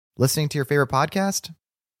Listening to your favorite podcast?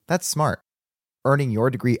 That's smart. Earning your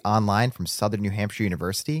degree online from Southern New Hampshire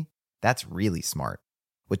University? That's really smart.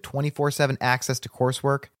 With 24/7 access to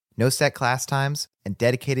coursework, no set class times, and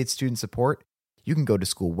dedicated student support, you can go to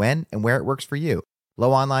school when and where it works for you.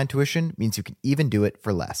 Low online tuition means you can even do it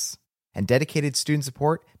for less. And dedicated student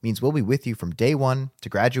support means we'll be with you from day one to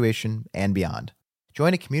graduation and beyond.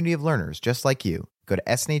 Join a community of learners just like you. Go to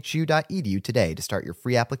snhu.edu today to start your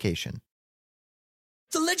free application.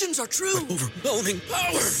 The legends are true. Overwhelming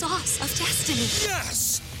power! The sauce of destiny.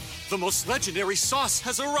 Yes! The most legendary sauce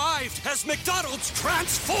has arrived as McDonald's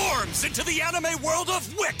transforms into the anime world of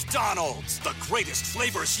WickDonald's. The greatest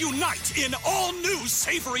flavors unite in all new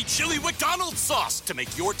savory chili McDonald's sauce to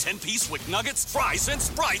make your 10-piece Wick Nuggets, fries, and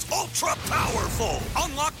Sprite ultra-powerful.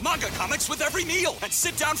 Unlock manga comics with every meal and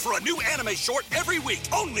sit down for a new anime short every week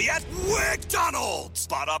only at WickDonald's.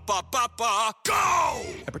 Ba-da-ba-ba-ba, go!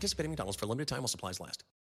 At participating McDonald's for a limited time while supplies last.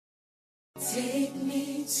 Take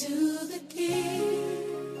me to the king.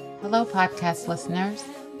 Hello, podcast listeners.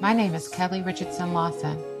 My name is Kelli Richardson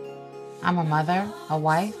Lawson. I'm a mother, a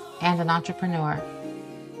wife, and an entrepreneur.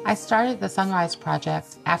 I started the SonRise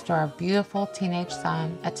Project after our beautiful teenage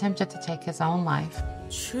son attempted to take his own life.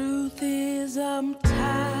 Truth is, I'm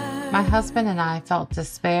tired. My husband and I felt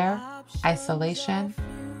despair, isolation,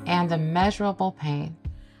 and immeasurable pain.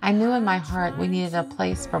 I knew in my heart we needed a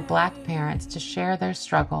place for Black parents to share their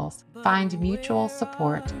struggles, find mutual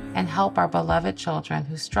support, and help our beloved children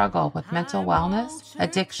who struggle with mental wellness,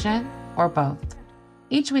 addiction, or both.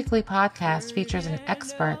 Each weekly podcast features an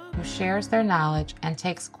expert who shares their knowledge and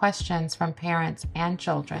takes questions from parents and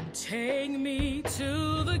children. Take me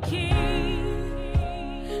to the king.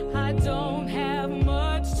 I don't have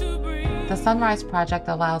much to bring. The SonRise Project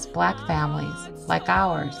allows Black families, like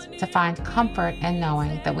ours, to find comfort in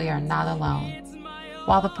knowing that we are not alone.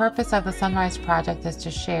 While the purpose of the SonRise Project is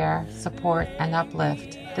to share, support, and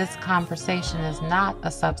uplift, this conversation is not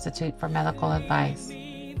a substitute for medical advice.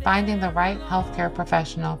 Finding the right healthcare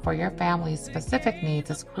professional for your family's specific needs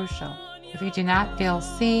is crucial. If you do not feel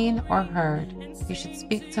seen or heard, you should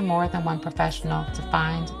speak to more than one professional to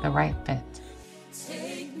find the right fit.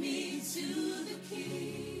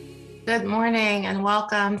 Good morning and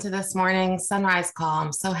welcome to this morning's SonRise Call.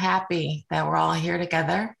 I'm so happy that we're all here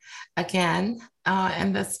together again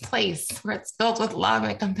in this place where it's filled with love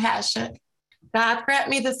and compassion. God, grant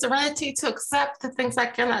me the serenity to accept the things I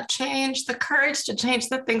cannot change, the courage to change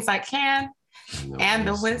the things I can, and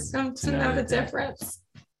the wisdom to know the difference.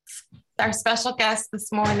 Our special guest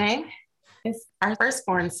this morning is our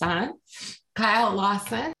firstborn son, Kyle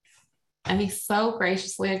Lawson. And he so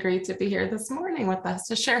graciously agreed to be here this morning with us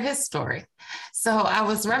to share his story. So I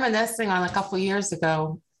was reminiscing on a couple of years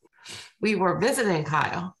ago. We were visiting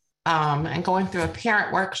Kyle and going through a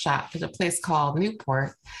parent workshop at a place called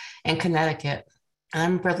Newport in Connecticut. And I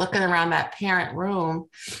remember looking around that parent room,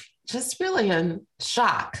 just really in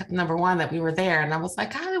shock, number one, that we were there. And I was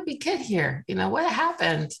like, how did we get here? You know, what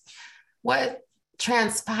happened? What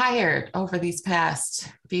transpired over these past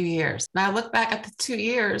few years? And I look back at the 2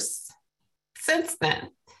 years since then.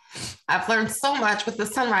 I've learned so much with the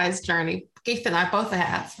SonRise journey. Keith and I both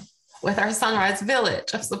have, with our SonRise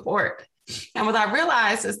village of support. And what I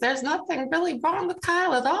realized is there's nothing really wrong with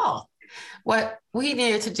Kyle at all. What we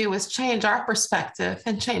needed to do was change our perspective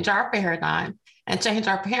and change our paradigm and change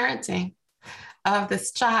our parenting of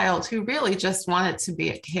this child who really just wanted to be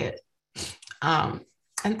a kid. And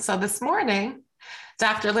so this morning,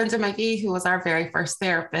 Dr. Linda McGee, who was our very first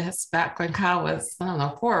therapist back when Kyle was,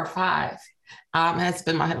 4 or 5, has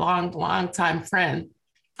been my long time friend,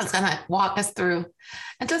 is going to walk us through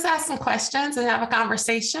and just ask some questions and have a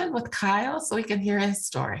conversation with Kyle so we can hear his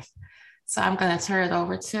story. So I'm going to turn it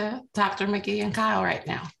over to Dr. McGee and Kyle right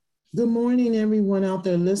now. Good morning, everyone out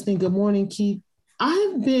there listening. Good morning, Keith.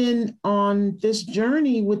 I've been on this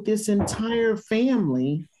journey with this entire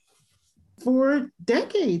family for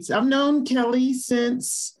decades. I've known Kelli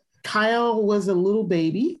since Kyle was a little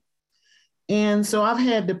baby. And so I've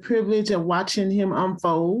had the privilege of watching him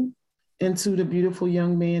unfold into the beautiful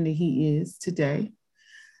young man that he is today.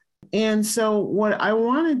 And so what I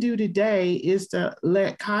want to do today is to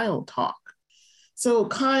let Kyle talk. So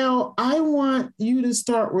Kyle, I want you to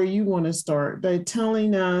start where you want to start by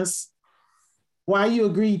telling us why you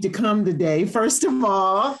agreed to come today, first of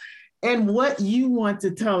all, and what you want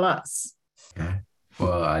to tell us. Okay.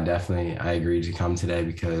 Well, I agreed to come today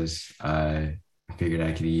because I figured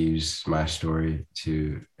I could use my story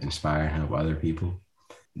to inspire and help other people.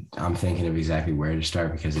 I'm thinking of exactly where to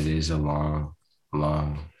start because it is a long,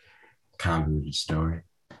 convoluted story.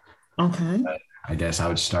 Okay. But I guess I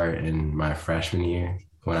would start in my freshman year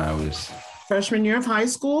when I was Freshman year of high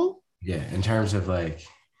school? Yeah, in terms of like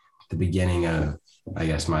the beginning of, I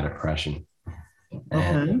guess, my depression.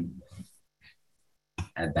 And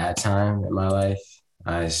at that time in my life,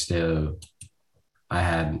 I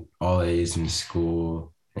had all A's in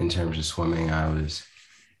school. In terms of swimming, I was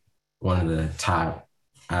one of the top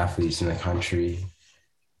athletes in the country.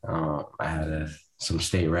 I had some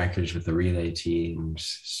state records with the relay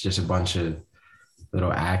teams. It's just a bunch of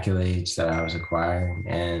little accolades that I was acquiring.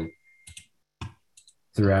 And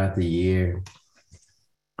throughout the year,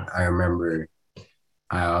 I remember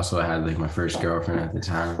I also had like my first girlfriend at the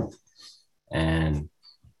time. And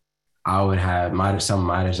I would have some of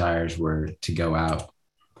my desires were to go out,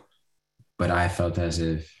 but I felt as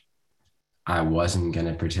if I wasn't going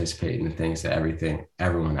to participate in the things that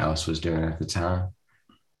everyone else was doing at the time.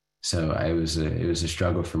 So it was a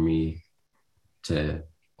struggle for me to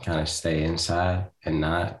kind of stay inside and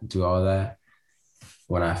not do all that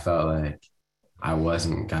when I felt like I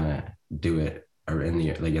wasn't going to do it or in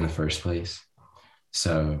the first place.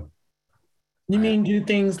 So you mean do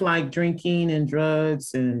things like drinking and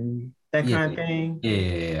drugs and that kind of thing?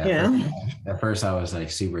 Yeah. At first I was like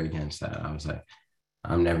super against that. I was like,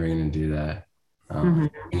 I'm never going to do that.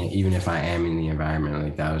 Even if I am in the environment,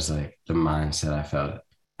 like that was like the mindset I felt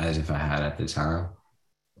as if I had at the time.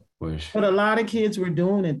 But a lot of kids were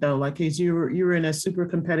doing it though. Like, cause you were in a super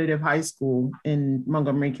competitive high school in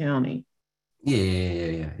Montgomery County.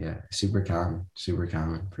 Yeah. Super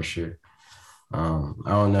common for sure. I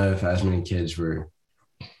don't know if as many kids were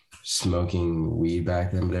smoking weed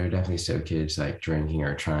back then, but there were definitely still kids like drinking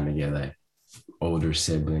or trying to get like older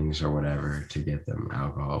siblings or whatever to get them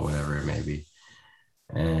alcohol, whatever it may be.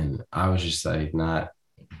 And I was just like not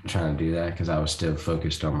trying to do that because I was still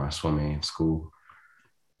focused on my swimming in school.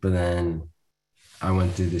 But then I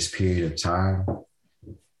went through this period of time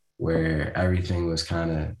where everything was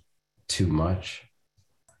kind of too much.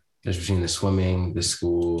 Just between the swimming, the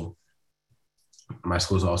school. My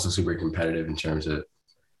school's also super competitive in terms of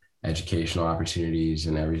educational opportunities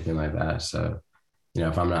and everything like that. So,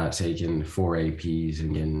 if I'm not taking 4 APs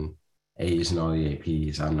and getting A's in all the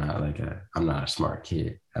APs, I'm not a smart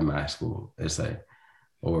kid at my school. It's like,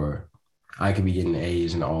 or I could be getting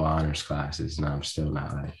A's in all honors classes and I'm still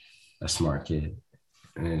not like a smart kid.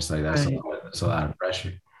 And it's like, that's a lot of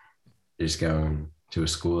pressure just going to a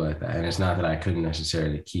school like that. And it's not that I couldn't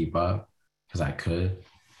necessarily keep up, because I could.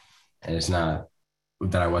 And it's not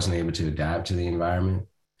that I wasn't able to adapt to the environment.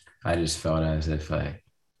 I just felt as if like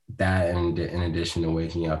that, and in addition to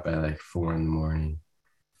waking up at like 4 a.m.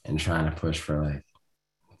 and trying to push for like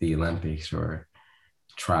the Olympics or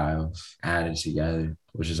trials added together,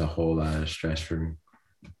 which is a whole lot of stress for me.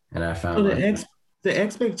 And I found the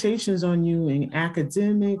expectations on you in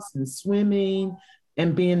academics and swimming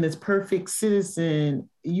and being this perfect citizen,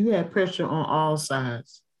 you had pressure on all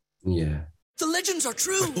sides. Yeah. The legends are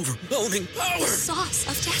true. Overwhelming power! The sauce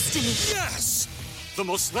of destiny. Yes! The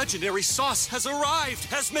most legendary sauce has arrived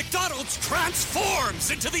as McDonald's transforms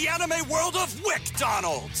into the anime world of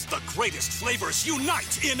WickDonald's. The greatest flavors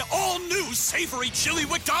unite in all new savory chili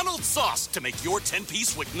McDonald's sauce to make your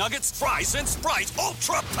 10-piece Wick Nuggets, fries, and Sprite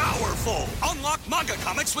ultra-powerful. Unlock manga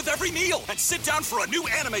comics with every meal and sit down for a new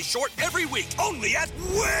anime short every week only at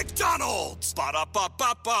WickDonald's.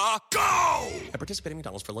 Ba-da-ba-ba-ba, go! At participating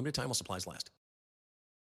McDonald's for a limited time while supplies last.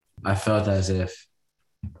 I felt as if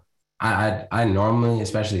I normally,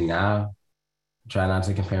 especially now, try not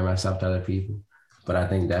to compare myself to other people. But I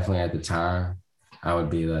think definitely at the time, I would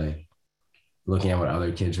be like looking at what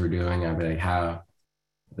other kids were doing. I'd be like, how,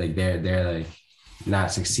 like they're like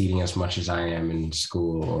not succeeding as much as I am in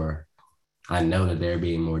school, or I know that they're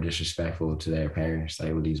being more disrespectful to their parents,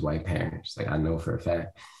 like with these white parents. Like I know for a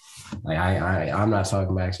fact, like I'm not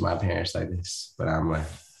talking back to my parents like this, but I'm like,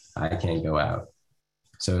 I can't go out.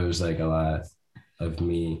 So it was like a lot of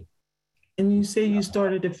me. And you say you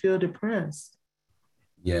started to feel depressed.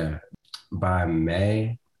 Yeah. By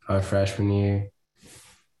May of freshman year,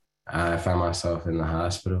 I found myself in the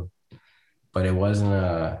hospital, but it wasn't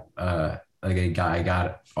I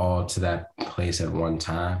got all to that place at one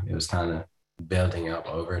time. It was kind of building up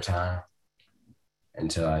over time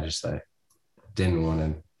until I just like didn't want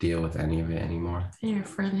to deal with any of it anymore. And your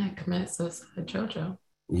friend had committed suicide, JoJo.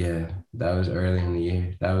 Yeah, that was early in the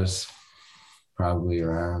year. That was probably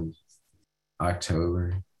around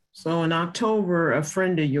October. So in October, a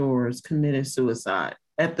friend of yours committed suicide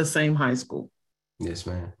at the same high school. Yes,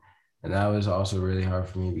 ma'am. And that was also really hard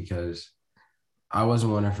for me because I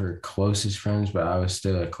wasn't one of her closest friends, but I was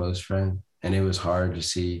still a close friend. And it was hard to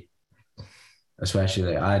see, especially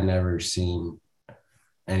like I'd never seen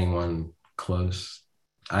anyone close.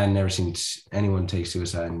 I had never seen anyone take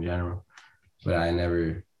suicide in general. but I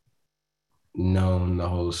never known the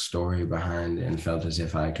whole story behind it and felt as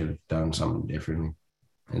if I could have done something differently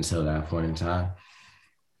until that point in time.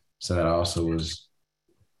 So that also was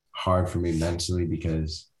hard for me mentally,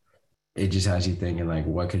 because it just has you thinking, like,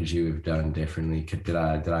 what could you have done differently? Did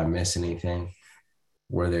I miss anything?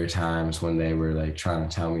 Were there times when they were like trying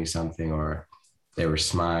to tell me something, or they were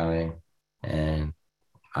smiling and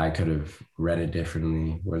I could have read it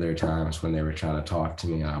differently? Were there times when they were trying to talk to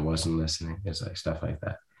me and I wasn't listening? It's like stuff like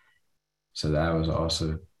that. So that was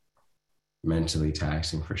also mentally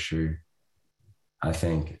taxing for sure. I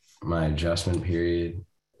think my adjustment period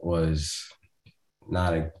was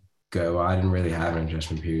not a go. I didn't really have an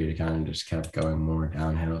adjustment period. It kind of just kept going more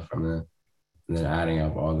downhill from then. And then adding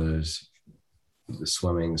up all those, the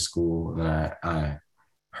swimming, the school, and then I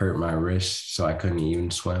hurt my wrist, so I couldn't even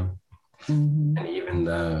swim. Mm-hmm. And even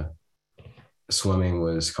though swimming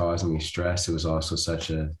was causing me stress, it was also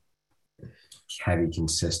such a heavy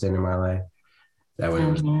consistent in my life that when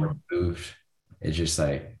it was removed, it's just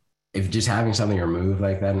like, if just having something removed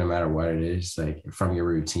like that, no matter what it is, like from your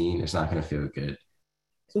routine, it's not going to feel good.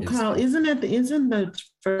 So Kyle, isn't the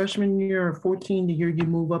freshman year or 14 the year you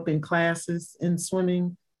move up in classes in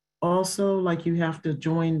swimming also? Like you have to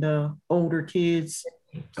join the older kids?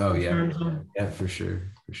 Oh yeah. Yeah, for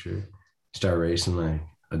sure. Start racing like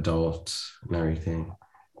adults and everything.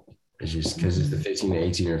 It's just because it's the 15 to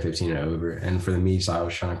 18 or 15 and over. And for the meets I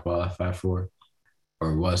was trying to qualify for,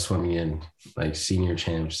 or was swimming in, like senior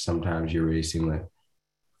champs, sometimes you're racing like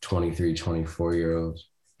 23, 24-year-olds,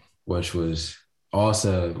 which was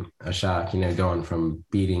also a shock, going from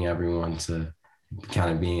beating everyone to kind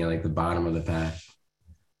of being at like the bottom of the pack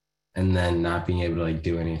and then not being able to like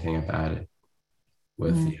do anything about it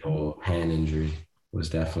with the whole hand injury was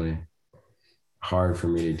definitely hard for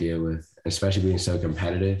me to deal with, especially being so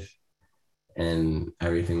competitive. And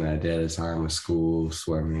everything that I did at the time with school,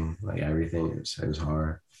 swimming, like everything, it was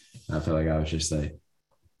hard. And I felt like I was just like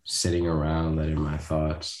sitting around letting my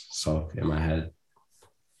thoughts sulk in my head,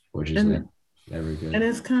 which is never good. And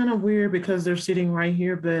it's kind of weird because they're sitting right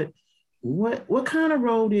here, but what kind of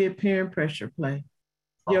role did parent pressure play?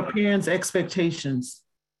 Your parents' expectations?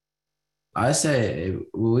 I say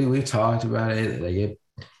we talked about it. Like it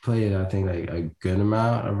played, I think, like a good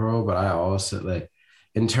amount of role, but I also like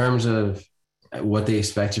in terms of what they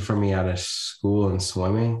expected from me out of school and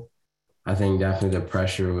swimming, I think definitely the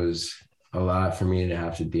pressure was a lot for me to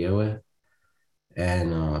have to deal with.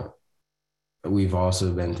 And we've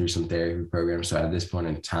also been through some therapy programs. So at this point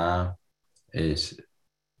in time, it's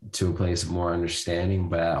to a place of more understanding.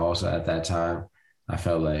 But also at that time, I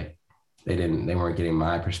felt like they weren't getting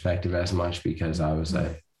my perspective as much, because I was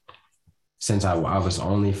like, since I was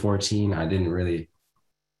only 14, I didn't really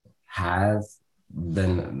have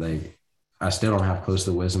been like, I still don't have close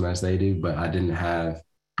to wisdom as they do, but I didn't have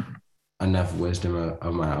enough wisdom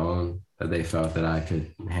of my own that they felt that I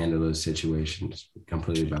could handle those situations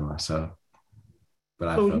completely by myself.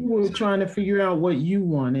 But so you were trying to figure out what you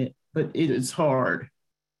wanted, but it is hard.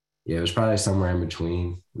 Yeah, it was probably somewhere in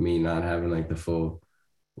between me not having like the full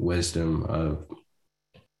wisdom of,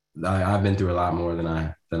 I've been through a lot more than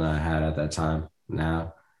I had at that time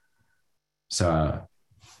now. So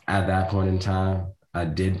at that point in time, I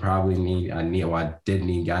did need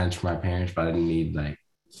guidance from my parents, but I didn't need like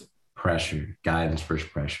guidance versus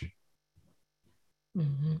pressure.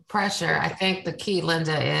 Mm-hmm. Pressure. I think the key,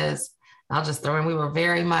 Linda, is, I'll just throw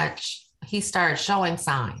in, he started showing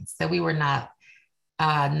signs that we were not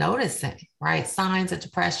noticing, right? Signs of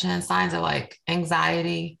depression, signs of like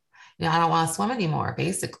anxiety. I don't want to swim anymore,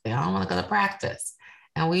 basically. I don't want to go to practice.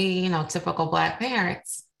 And we, typical Black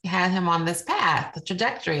parents, had him on this path, the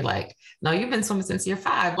trajectory, like, no, you've been swimming since you're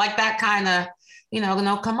 5, like that kind of,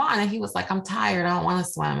 no, come on. And he was like, I'm tired. I don't want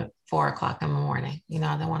to swim at 4:00 in the morning. I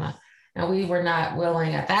don't want to, and we were not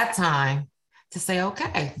willing at that time to say,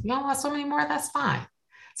 okay, you don't want to swim anymore. That's fine.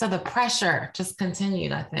 So the pressure just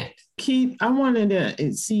continued, I think. Keith, I wanted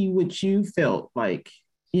to see what you felt like,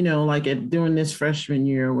 during this freshman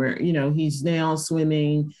year where, he's now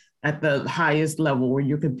swimming at the highest level where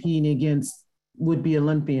you're competing against would-be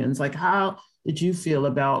Olympians. Like, how did you feel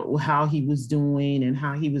about how he was doing and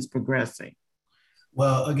how he was progressing?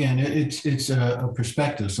 Well, again, it's a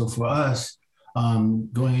perspective. So for us,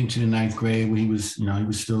 going into the 9th grade, where he was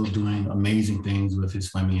still doing amazing things with his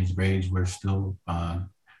swimming. His grades were still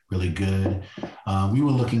really good. We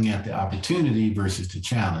were looking at the opportunity versus the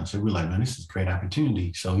challenge. So we're like, man, this is a great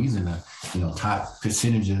opportunity. So he's in a top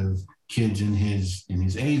percentage of kids in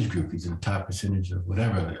his age group. He's in the top percentage of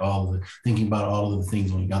whatever, thinking about all of the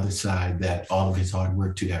things on the other side that all of his hard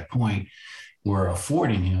work to that point were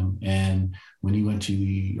affording him. And when he went to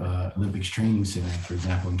the Olympics Training Center, for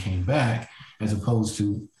example, and came back, as opposed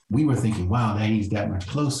to, we were thinking, wow, that he's that much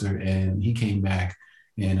closer. And he came back,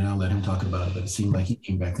 and I'll let him talk about it, but it seemed like he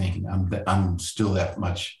came back thinking, I'm still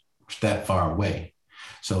that far away.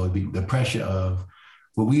 So it'd be the pressure of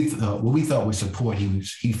what we thought was support,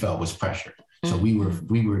 he felt was pressure. So we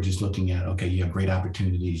were just looking at, okay, you have great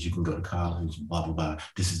opportunities, you can go to college, blah, blah, blah.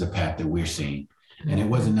 This is the path that we're seeing. And it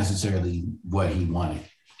wasn't necessarily what he wanted.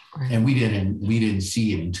 Right. And we didn't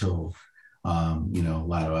see it until, a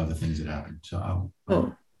lot of other things that happened. So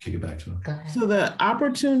I'll kick it back to him. So the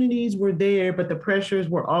opportunities were there, but the pressures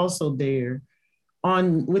were also there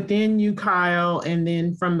within you, Kyle, and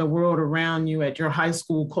then from the world around you at your high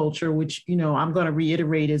school culture, which, I'm going to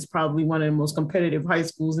reiterate is probably one of the most competitive high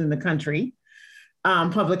schools in the country,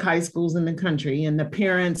 public high schools in the country. And the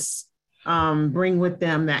parents bring with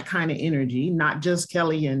them that kind of energy, not just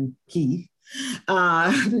Kelli and Keith,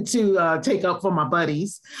 to take up for my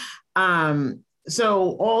buddies.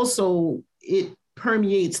 So also it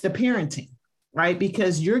permeates the parenting, right?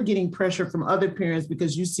 Because you're getting pressure from other parents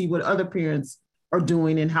because you see what other parents are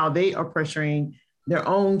doing and how they are pressuring their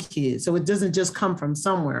own kids. So it doesn't just come from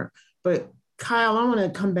somewhere. But Kyle, I want to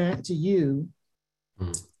come back to you.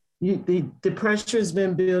 The pressure has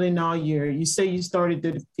been building all year. You say you started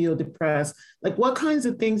to feel depressed. Like, what kinds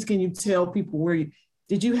of things can you tell people?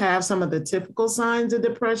 Did you have some of the typical signs of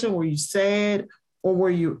depression? Were you sad, or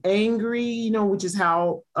were you angry? Which is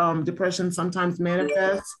how depression sometimes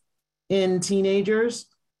manifests in teenagers.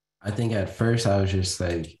 I think at first I was just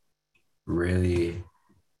like really,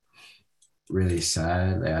 really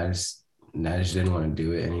sad. Like I just didn't want to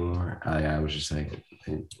do it anymore. I was just like,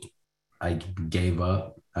 I gave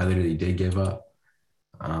up. I literally did give up.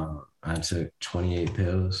 I took 28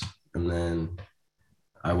 pills, and then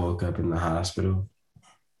I woke up in the hospital,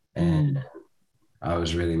 and I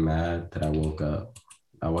was really mad that I woke up.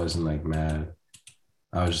 I wasn't like mad.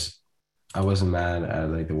 I wasn't mad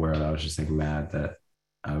at like the world. I was just like mad that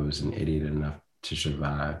I was an idiot enough to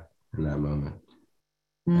survive in that moment.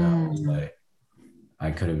 And I was like,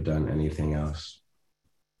 I could have done anything else.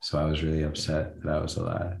 So I was really upset that I was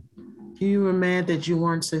alive. You were mad that you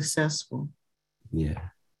weren't successful. Yeah.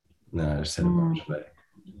 No, I just said a bunch of like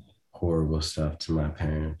horrible stuff to my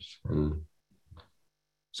parents. And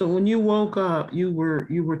so when you woke up, you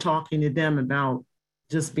were talking to them about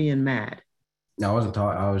just being mad. No, I wasn't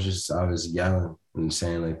talking. I was yelling and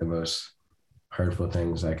saying like the most hurtful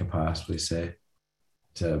things I could possibly say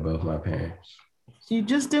to both my parents. So you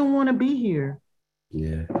just didn't want to be here.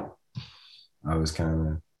 Yeah. I was kind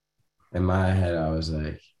of, in my head, I was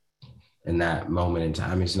like, in that moment in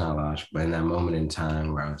time, I mean, it's not logical, but in that moment in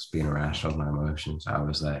time where I was being irrational with my emotions, I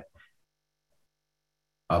was like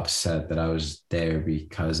upset that I was there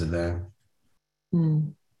because of them.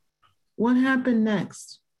 What happened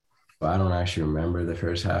next? Well, I don't actually remember the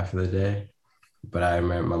first half of the day, but I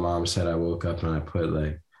remember my mom said I woke up and I put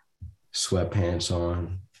like sweatpants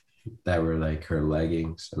on that were like her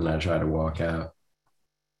leggings, and then I tried to walk out,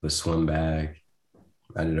 the swim bag.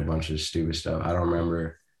 I did a bunch of stupid stuff. I don't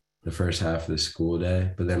remember the first half of the school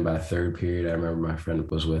day, but then by third period, I remember my friend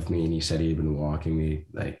was with me and he said he'd been walking me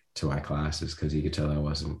like to my classes because he could tell I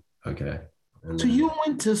wasn't okay. And so you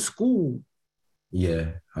went to school?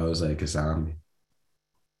 Yeah, I was like a zombie.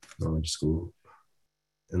 I went to school.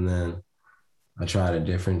 And then I tried a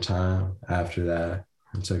different time after that.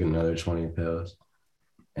 I took another 20 pills.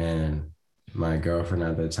 And my girlfriend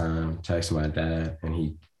at the time texted my dad, and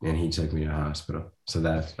he took me to the hospital. So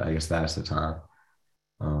I guess that's the time.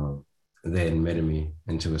 They admitted me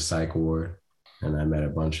into a psych ward, and I met a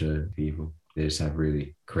bunch of people. They just have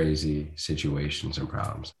really crazy situations and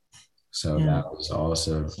problems. So that was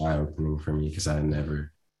also eye-opening for me because I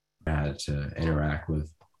never had to interact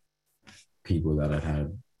with people that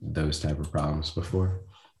had those type of problems before.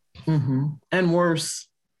 And worse,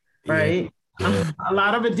 right? Yeah. A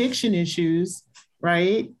lot of addiction issues,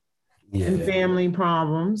 right? Yeah. And family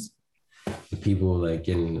problems. The people like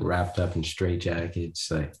getting wrapped up in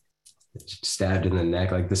straitjackets, like stabbed in the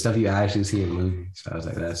neck, like the stuff you actually see in movies. I was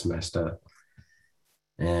like, that's messed up.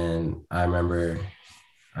 And I remember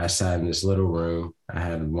I sat in this little room. I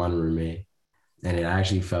had one roommate, and it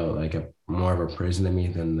actually felt like more of a prison to me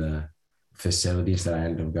than the facilities that I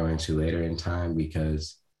ended up going to later in time,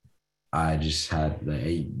 because I just had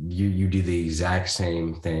you do the exact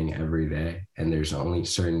same thing every day, and there's only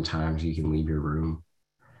certain times you can leave your room.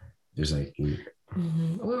 There's like we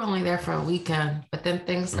were only there for a weekend, but then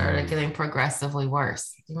things started getting progressively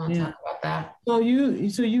worse. Do you want to talk about that? So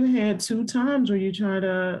you had 2 times where you tried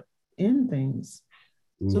to end things.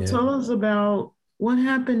 So tell us about what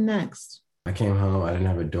happened next. I came home. I didn't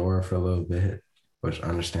have a door for a little bit, which is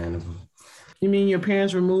understandable. You mean your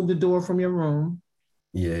parents removed the door from your room?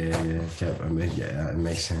 Yeah. Yeah, it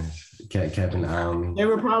makes sense. Kept an eye on me. They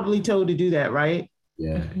were probably told to do that, right?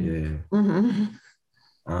 Yeah. Mm-hmm.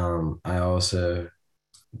 I also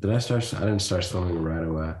I didn't start swimming right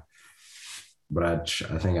away, but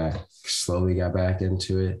I think I slowly got back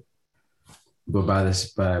into it. But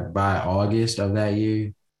by August of that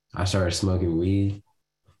year, I started smoking weed,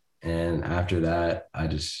 and after that, I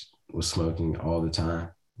just was smoking all the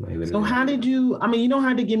time. Like, So how did you? I mean, you don't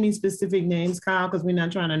have to give me specific names, Kyle, because we're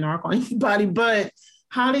not trying to narc on anybody. But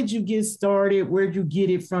how did you get started? Where'd you get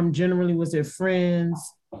it from? Generally, was it friends?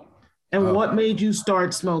 And what made you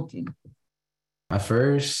start smoking? At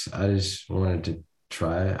first, I just wanted to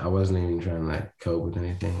try it. I wasn't even trying to like cope with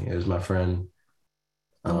anything. It was my friend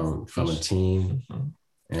from a team,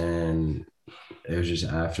 and it was just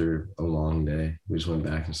after a long day, we just went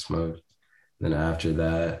back and smoked. Then after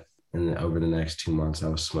that, and then over the next 2 months, I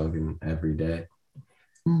was smoking every day,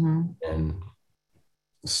 and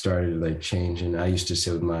started like changing. I used to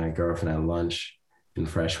sit with my girlfriend at lunch in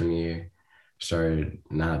freshman year. Started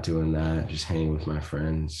not doing that, just hanging with my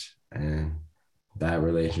friends, and that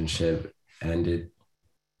relationship ended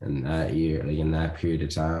in that year, like in that period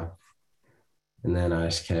of time. And then I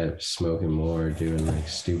just kept smoking more, doing like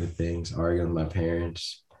stupid things, arguing with my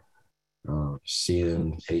parents, seeing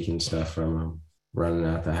them taking stuff from them, running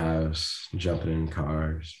out the house, jumping in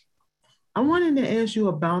cars. I wanted to ask you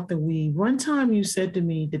about the weed. One time you said to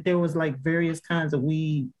me that there was like various kinds of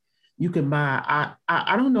weed you could buy.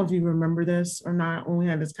 I don't know if you remember this or not when we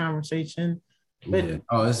had this conversation. But yeah.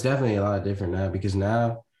 Oh, it's definitely a lot different now, because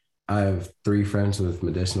now I have 3 friends with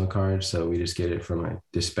medicinal cards. So we just get it from like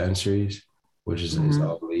dispensaries, which is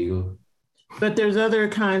all legal. But there's other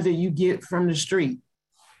kinds that you get from the street.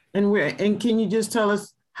 And can you just tell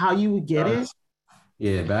us how you would get it?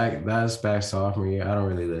 Yeah, that's back sophomore year. I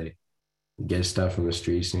don't really like get stuff from the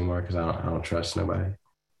streets anymore because I don't trust nobody.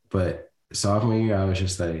 But sophomore year, I was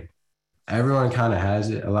just like, everyone kind of has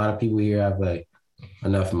it. A lot of people here have like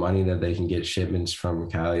enough money that they can get shipments from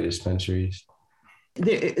Cali dispensaries.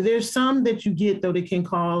 There's some that you get though that can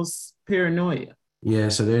cause paranoia. Yeah,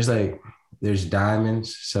 so there's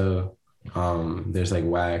diamonds. So there's like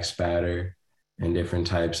wax, spatter, and different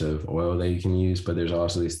types of oil that you can use. But there's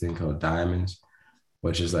also this thing called diamonds,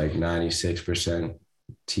 which is like 96%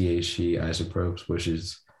 THC isotopes,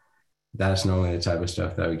 that's normally the type of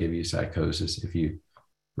stuff that would give you psychosis if you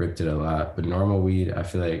ripped it a lot. But normal weed, I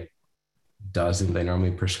feel like doesn't. They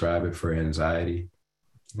normally prescribe it for anxiety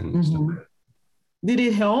and stuff. Did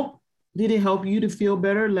it help? Did it help you to feel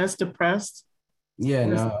better, less depressed? Yeah,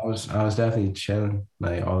 no, I was definitely chilling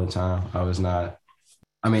like all the time.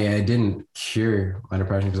 It didn't cure my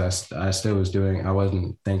depression because I still was I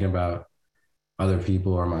wasn't thinking about other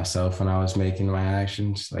people or myself when I was making my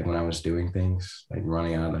actions, like when I was doing things, like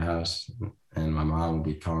running out of the house, and my mom would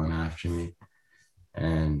be calling after me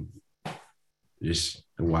and just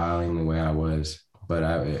wilding the way I was. But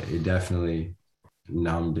it definitely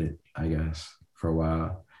numbed it, I guess, for a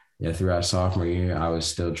while. Yeah, throughout sophomore year, I was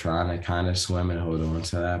still trying to kind of swim and hold on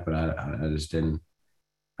to that, but I just didn't,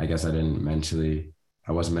 I guess I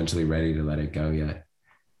wasn't mentally ready to let it go yet.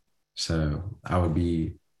 So I would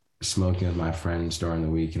be smoking with my friends during the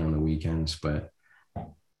week and on the weekends, but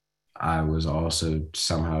I was also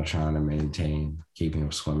somehow trying to maintain keeping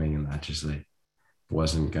up swimming, and that just like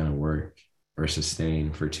wasn't gonna work or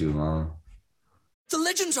sustain for too long. The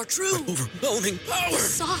legends are true. Overwhelming power! The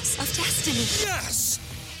sauce of destiny. Yes!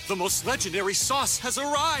 The most legendary sauce has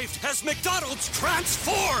arrived as McDonald's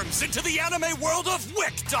transforms into the anime world of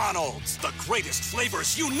WickDonald's. The greatest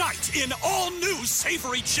flavors unite in all new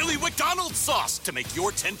savory chili McDonald's sauce to make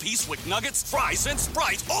your 10-piece Wick Nuggets, fries, and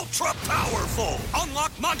Sprite ultra-powerful.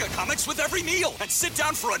 Unlock manga comics with every meal and sit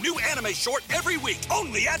down for a new anime short every week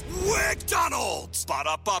only at WickDonald's.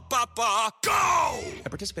 Ba-da-ba-ba-ba, go!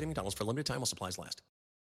 At participating McDonald's for a limited time while supplies last.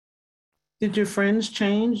 Did your friends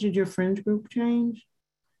change? Did your friends group change?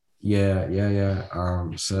 Yeah.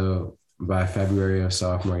 So by February of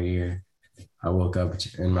sophomore year, I woke up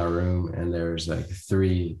in my room and there was like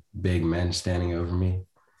 3 big men standing over me.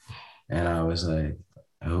 And I was like,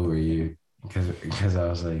 who are you? Because I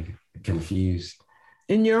was like confused.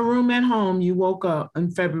 In your room at home, you woke up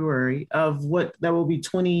in February of what, that will be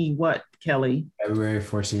 20 what, Kelli? February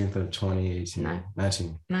 14th of 2018,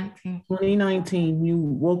 2019, you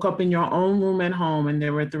woke up in your own room at home and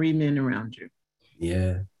there were 3 men around you.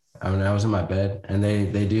 Yeah. I was in my bed, and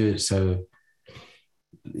they do it so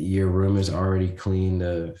your room is already cleaned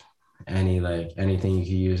of anything you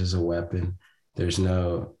can use as a weapon. There's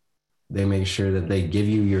no they make sure that they give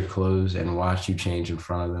you your clothes and watch you change in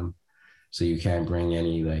front of them. So you can't bring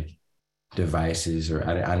any like devices, or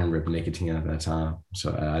I didn't rip nicotine at that time.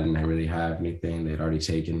 So I didn't really have anything. They'd already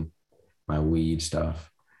taken my weed stuff.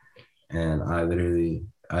 And I literally,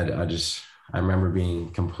 I remember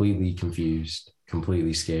being completely confused,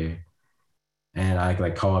 completely scared. And I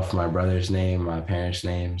like called for my brother's name, my parents'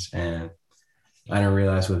 names. And I didn't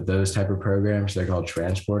realize with those type of programs, they're called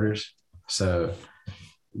transporters. So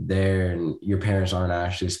your parents aren't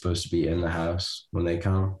actually supposed to be in the house when they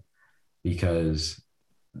come, because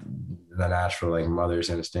the natural like mother's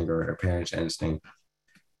instinct or a parent's instinct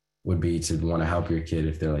would be to want to help your kid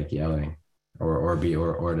if they're like yelling, or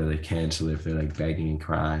to like cancel if they're like begging and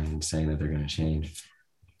crying and saying that they're going to change.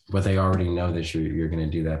 But they already know that you're going to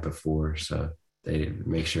do that before, so they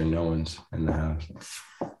make sure no one's in the house.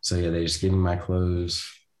 So yeah, they just give me my clothes,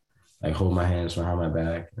 like hold my hands behind my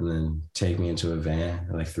back, and then take me into a van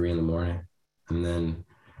at like 3 a.m. And then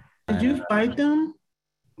did you fight them?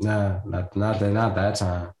 Nah, not that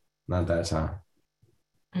time. Not that time.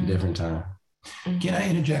 Different time. Can I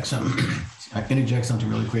interject something? I interject something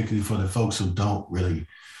really quickly for the folks who don't really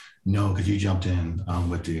know, because you jumped in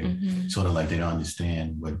with the sort of like they don't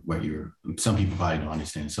understand what you're. Some people probably don't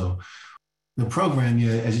understand. So the program,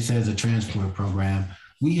 yeah, as you said, is a transport program.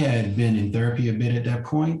 We had been in therapy a bit at that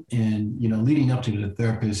point, and leading up to the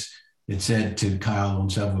therapist, it said to Kyle on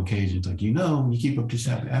several occasions, like, when you keep up this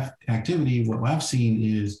activity, what I've seen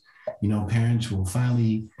is, parents will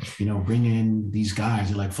finally, bring in these guys.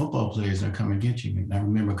 They're like football players that come and get you. And I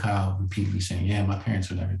remember Kyle repeatedly saying, yeah, my parents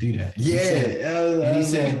would never do that. He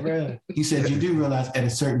said, you do realize at a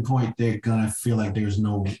certain point, they're going to feel like there's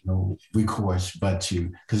no recourse but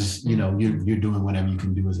to, because, you're doing whatever you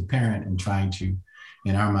can do as a parent and trying to,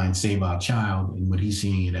 in our mind, save our child. And what he's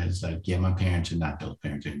seeing it as like, yeah, my parents are not those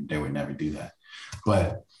parents. They would never do that.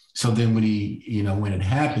 But so then when he, when it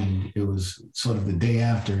happened, it was sort of the day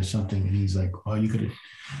after or something. And he's like, oh, you could have,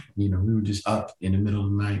 we were just up in the middle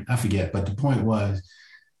of the night. I forget. But the point was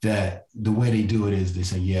that the way they do it is they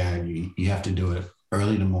say, yeah, you have to do it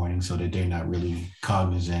early in the morning so that they're not really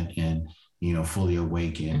cognizant and, fully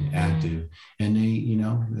awake and active. And they,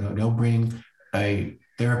 they'll bring a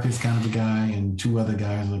therapist kind of a guy and 2 other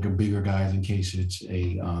guys, like a bigger guys, in case it's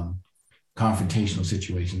a confrontational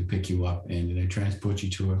situation, to pick you up, and they transport you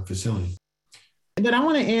to a facility. But I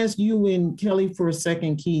want to ask you and Kelli for a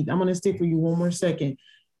second, Keith. I'm going to stick with you one more second.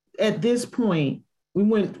 At this point, we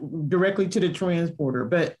went directly to the transporter,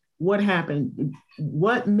 but what happened?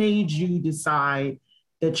 What made you decide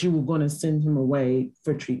that you were going to send him away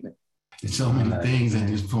for treatment? There's so many things at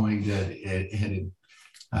this point that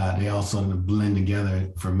they all sort of blend together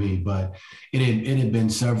for me, but it had been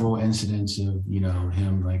several incidents of,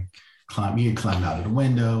 him like he had climbed out of the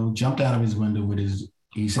window, jumped out of his window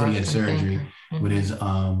he said he had surgery with his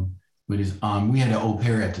we had an au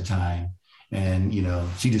pair at the time, and,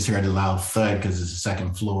 she just heard a loud thud because it's the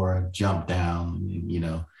second floor, jumped down,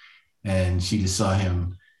 and she just saw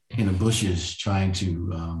him in the bushes trying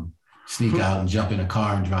to sneak out and jump in a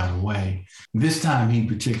car and drive away. This time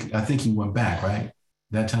I think he went back, right?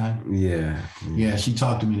 That time? Yeah, she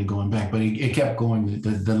talked to me into going back, but it kept going.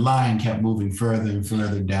 The line kept moving further and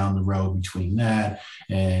further down the road between that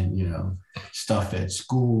and, stuff at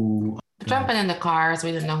school. Jumping in the cars,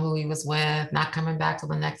 we didn't know who he was with, not coming back till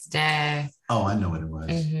the next day. Oh, I know what it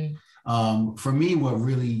was. For me, what it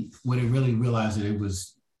really realized that it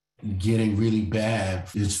was getting really bad,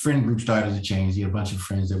 his friend group started to change. He had a bunch of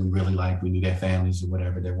friends that we really liked. We knew their families or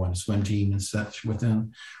whatever. They were on a swim team and such with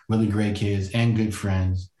them. Really great kids and good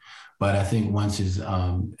friends. But I think once his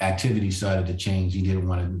activity started to change, he didn't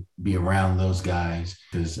want to be around those guys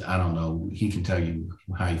because, I don't know, he can tell you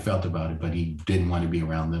how he felt about it, but he didn't want to be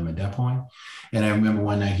around them at that point. And I remember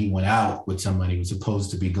one night he went out with somebody who was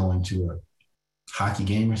supposed to be going to a hockey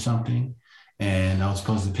game or something. And I was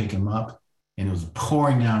supposed to pick him up. And it was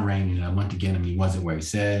pouring down rain, and I went to get him. He wasn't where he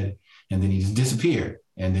said, and then he just disappeared.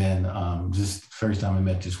 And then just first time I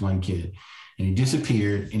met this one kid, and he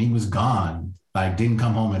disappeared, and he was gone. Like didn't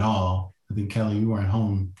come home at all. I think Kelli, you weren't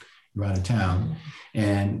home; you were out of town,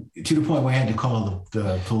 and to the point where I had to call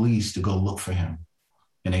the police to go look for him.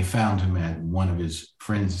 And they found him at one of his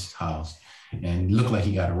friend's house, and it looked like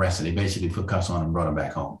he got arrested. They basically put cuffs on him and brought him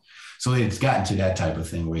back home. So it's gotten to that type of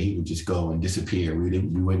thing where he would just go and disappear. We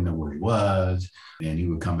wouldn't know where he was, and he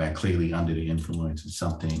would come back clearly under the influence of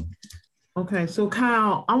something. Okay, so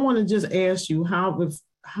Kyle, I want to just ask you,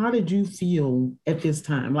 how did you feel at this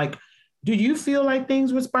time? Like, do you feel like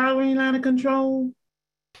things were spiraling out of control?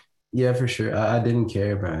 Yeah, for sure. I didn't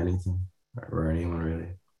care about anything or anyone really.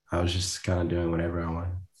 I was just kind of doing whatever I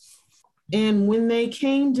wanted. And when they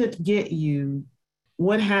came to get you,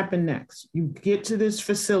 what happened next? You get to this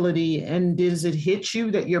facility, and does it hit you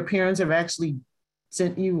that your parents have actually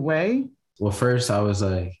sent you away? Well, first I was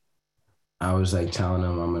like telling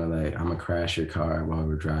them I'm gonna crash your car while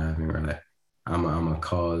we're driving, or like I'm gonna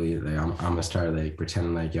call you, like I'm gonna start like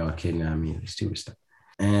pretending like y'all kidnapped me, like stupid stuff.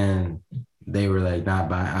 And they were like not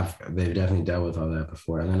buying. They've definitely dealt with all that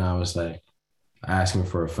before. And then I was like asking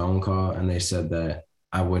for a phone call, and they said that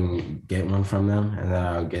I wouldn't get one from them, and then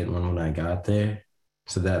I would get one when I got there.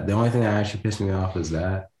 So that the only thing that actually pissed me off was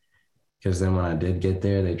that, because then when I did get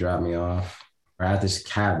there, they dropped me off or at this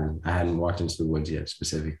cabin. I hadn't walked into the woods yet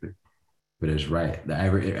specifically, but it was right.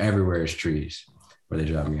 Everywhere is trees where they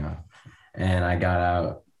dropped me off. And I got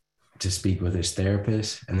out to speak with his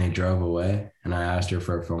therapist, and they drove away, and I asked her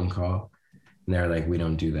for a phone call, and they were like, we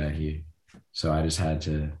don't do that here. So I just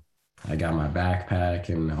I got my backpack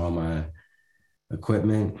and all my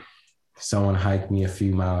equipment. Someone hiked me a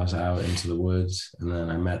few miles out into the woods, and then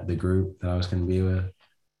I met the group that I was going to be with,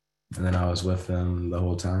 and then I was with them the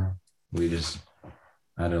whole time. We just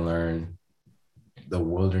had to learn the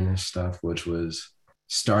wilderness stuff, which was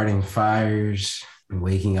starting fires,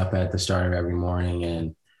 waking up at the start of every morning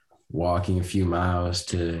and walking a few miles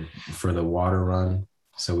for the water run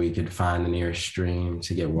so we could find the nearest stream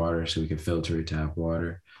to get water so we could filter tap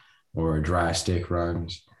water, or dry stick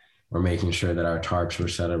runs, or making sure that our tarps were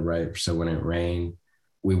set up right so when it rained,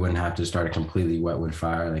 we wouldn't have to start a completely wet wood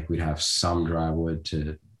fire. Like we'd have some dry wood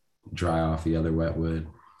to dry off the other wet wood,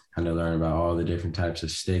 and to learn about all the different types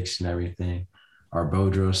of sticks and everything. Our bow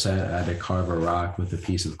drill set, I had to carve a rock with a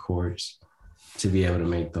piece of quartz to be able to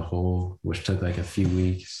make the hole, which took like a few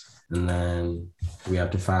weeks. And then we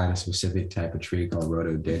have to find a specific type of tree called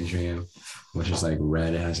rhododendron, which is like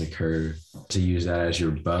red, it has a curve, to use that as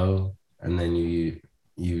your bow. And then you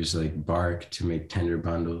use like bark to make tender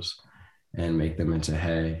bundles and make them into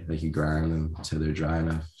hay. Like you grind them till they're dry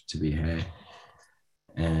enough to be hay.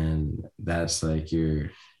 And that's like your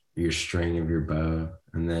string of your bow.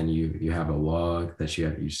 And then you have a log that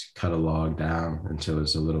you cut a log down until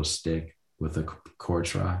it's a little stick with a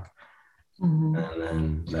quartz rock. Mm-hmm. And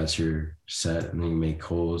then that's your set. And then you make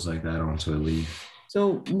holes like that onto a leaf.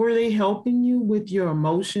 So were they helping you with your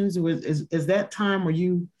emotions? Is that time where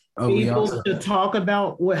you able to talk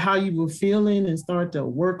about how you were feeling and start to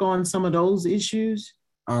work on some of those issues?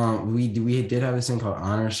 We did have this thing called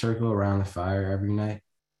honor circle around the fire every night.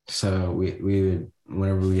 So we would,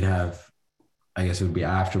 whenever we'd have, I guess it would be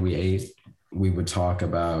after we ate, we would talk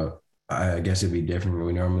about, I guess it'd be different, but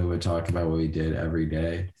we normally would talk about what we did every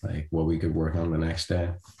day, like what we could work on the next day.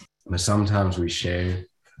 But sometimes we shared.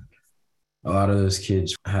 A lot of those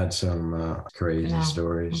kids had some crazy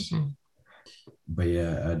stories. Mm-hmm. But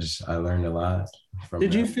yeah, I learned a lot from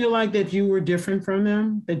Did you feel like that you were different from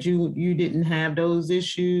them? That you didn't have those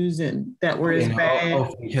issues and that were as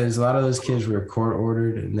bad? Because a lot of those kids were court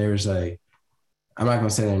ordered, and there's like, I'm not gonna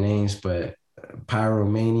say their names, but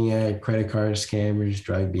pyromaniac, credit card scammers,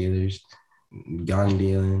 drug dealers, gun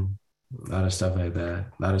dealing, a lot of stuff like that.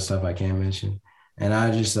 A lot of stuff I can't mention. And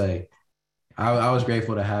I just like, I was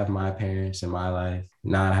grateful to have my parents in my life,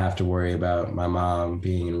 not have to worry about my mom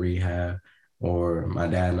being in rehab or my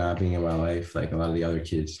dad not being in my life like a lot of the other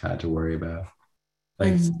kids had to worry about.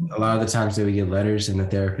 Like a lot of the times they would get letters and the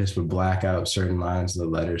therapist would black out certain lines of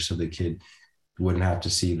the letter so the kid wouldn't have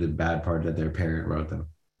to see the bad part that their parent wrote them.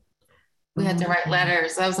 We had to write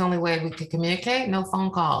letters. That was the only way we could communicate, no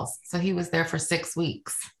phone calls. So he was there for 6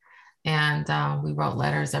 weeks, and we wrote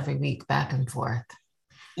letters every week back and forth.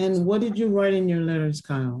 And what did you write in your letters,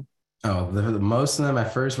 Kyle? Oh, the most of them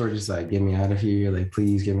at first were just like, get me out of here. Like,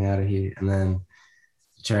 please get me out of here. And then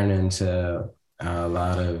turned into a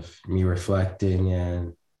lot of me reflecting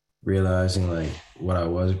and realizing like what I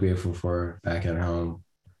was grateful for back at home.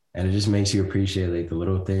 And it just makes you appreciate like the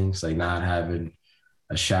little things, like not having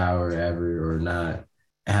a shower ever, or not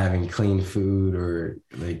having clean food, or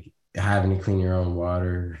like having to clean your own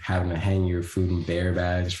water, having to hang your food in bear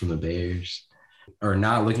bags from the bears. Or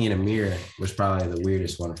not looking in a mirror was probably the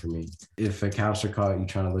weirdest one for me. If a counselor caught you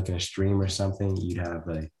trying to look in a stream or something, you'd have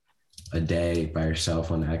like a day by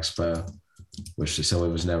yourself on the expo, so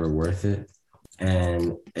it was never worth it.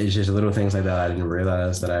 And it's just little things like that I didn't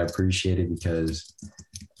realize that I appreciated because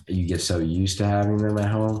you get so used to having them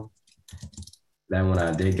at home. Then when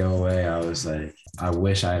I did go away, I was like, I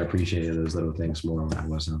wish I had appreciated those little things more when I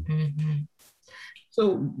was home. Mm-hmm.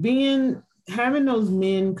 So having those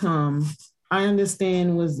men come, I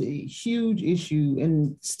understand was a huge issue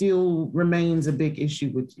and still remains a big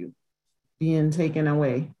issue with you, being taken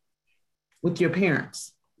away with your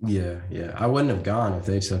parents. Yeah, yeah. I wouldn't have gone if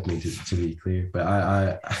they took me, to be clear.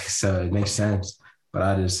 But so it makes sense. But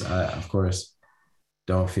I of course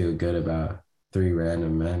don't feel good about three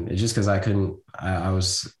random men. It's just because I couldn't. I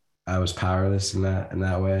was powerless in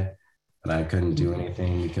that way, and I couldn't do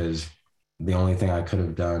anything because the only thing I could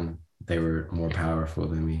have done, they were more powerful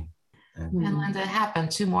than me. And Linda, it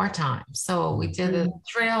happened 2 more times. So we did it.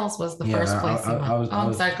 Trails was the first place you went.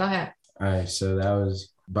 I'm sorry. Go ahead. All right. So that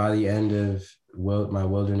was by the end of my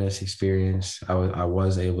wilderness experience. I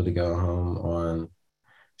was able to go home on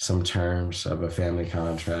some terms of a family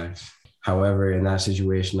contract. However, in that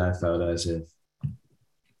situation, I felt as if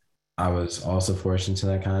I was also forced into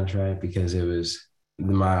that contract because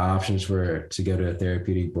my options were to go to a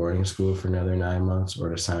therapeutic boarding school for another 9 months or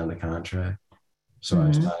to sign the contract. So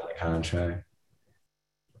I signed the contract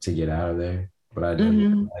to get out of there, but I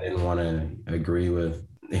didn't want to agree with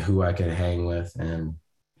who I could hang with and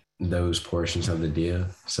those portions of the deal.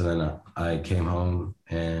 So then I came home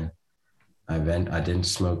and I didn't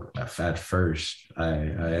smoke at first. I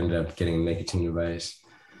ended up getting a nicotine device,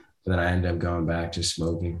 but then I ended up going back to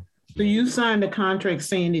smoking. So you signed a contract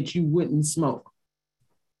saying that you wouldn't smoke?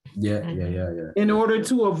 Yeah. In order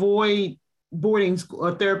to avoid boarding school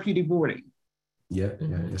or therapeutic boarding? Yeah.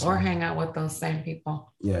 Or hang out with those same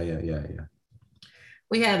people. Yeah.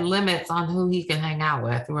 We had limits on who he could hang out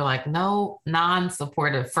with. We were like, no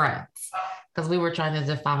non-supportive friends, because we were trying to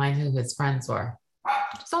define who his friends were.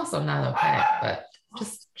 It's also not okay, but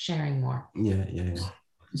just sharing more. Yeah.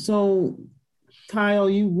 So, Kyle,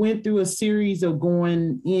 you went through a series of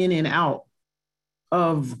going in and out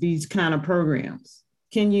of these kind of programs.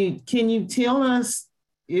 Can you tell us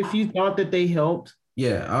if you thought that they helped?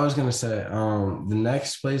 Yeah, I was gonna say the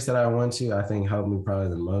next place that I went to, I think helped me probably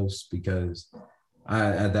the most because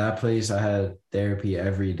at that place I had therapy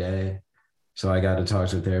every day. So I got to talk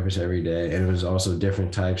to a therapist every day. And it was also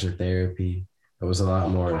different types of therapy. It was a lot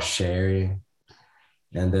more sharing.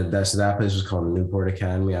 And that place was called Newport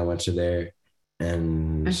Academy. I went to there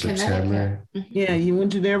in September. Yeah, you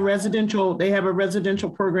went to their residential. They have a residential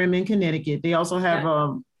program in Connecticut. They also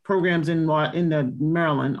have programs in the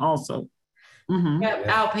Maryland also. Yep,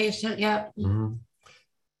 outpatient. Yep.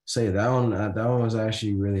 So that one was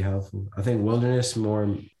actually really helpful. I think wilderness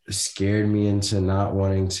more scared me into not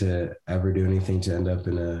wanting to ever do anything to end up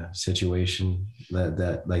in a situation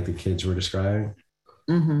that like the kids were describing.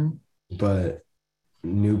 But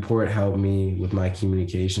Newport helped me with my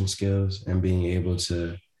communication skills and being able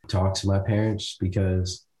to talk to my parents,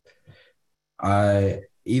 because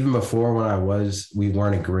even before when we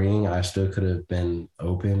weren't agreeing, I still could have been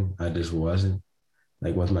open. I just wasn't,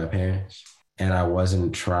 like, with my parents. And I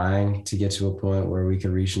wasn't trying to get to a point where we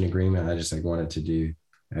could reach an agreement. I just wanted to do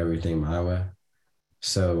everything my way.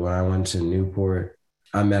 So when I went to Newport,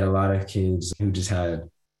 I met a lot of kids who just had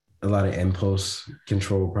a lot of impulse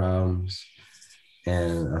control problems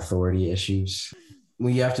and authority issues.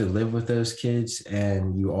 When you have to live with those kids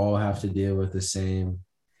and you all have to deal with the same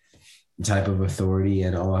type of authority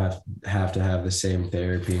and all have to have the same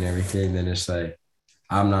therapy and everything, then it's like,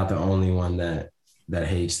 I'm not the only one that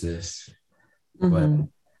hates this. But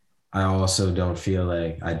I also don't feel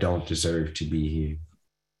like I don't deserve to be here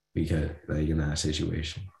because, like, in that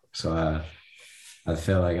situation. So I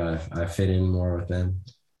feel like I fit in more with them.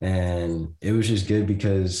 And it was just good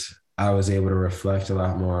because I was able to reflect a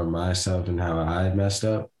lot more on myself and how I had messed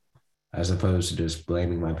up, as opposed to just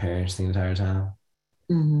blaming my parents the entire time.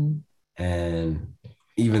 And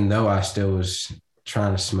even though I still was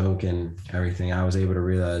trying to smoke and everything, I was able to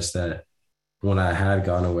realize that when I had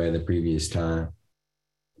gone away the previous time,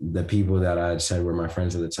 the people that I had said were my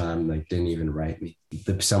friends at the time, like, didn't even write me.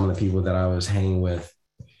 Some of the people that I was hanging with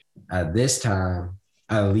at this time,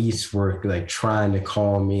 at least were like trying to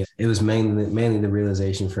call me. It was mainly the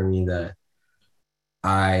realization for me that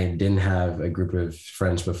I didn't have a group of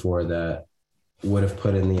friends before that would have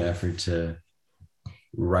put in the effort to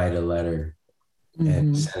write a letter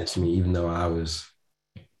and send it to me, even though I was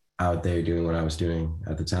out there doing what I was doing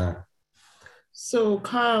at the time. So,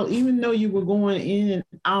 Kyle, even though you were going in and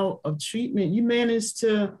out of treatment, you managed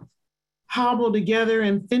to hobble together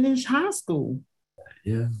and finish high school.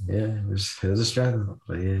 Yeah, it was a struggle,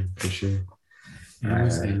 but yeah, for sure. It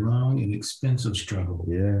was a long and expensive struggle.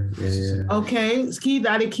 Yeah. Okay, Keith,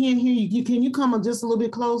 I can't hear you. Can you come just a little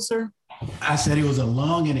bit closer? I said it was a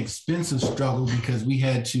long and expensive struggle because we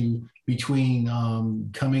had to, between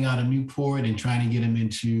coming out of Newport and trying to get him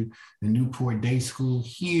into the Newport Day School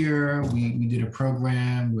here, we did a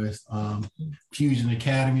program with Fusion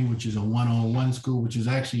Academy, which is a one-on-one school, which is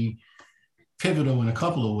actually pivotal in a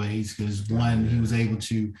couple of ways, because one, he was able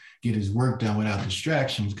to get his work done without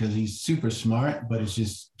distractions because he's super smart, but it's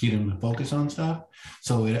just get him to focus on stuff.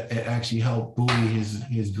 So it actually helped buoy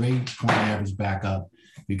his grade point average back up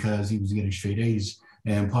because he was getting straight A's.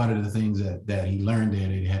 And part of the things that he learned there,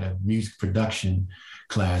 they had a music production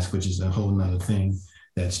class, which is a whole nother thing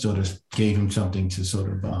that sort of gave him something to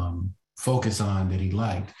sort of focus on that he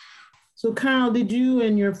liked. So Kyle, did you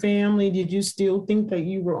and your family, did you still think that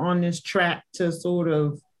you were on this track to sort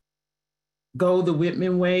of go the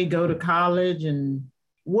Whitman way, go to college? And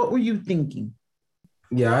what were you thinking?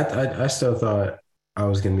 Yeah, I still thought I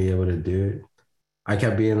was going to be able to do it. I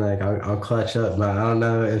kept being like, I'll clutch up, but I don't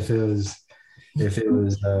know if it was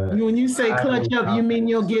when you say clutch up, you mean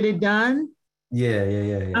you'll get it done? Yeah.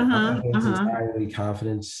 I was entirely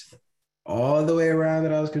confidence all the way around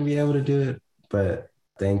that I was going to be able to do it. But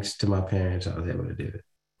thanks to my parents, I was able to do it.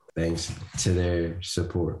 Thanks to their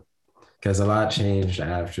support. Because a lot changed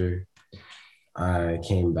after I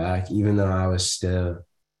came back, even though I was still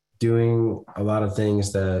doing a lot of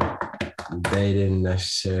things that they didn't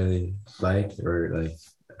necessarily like, or like,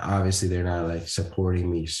 obviously they're not like supporting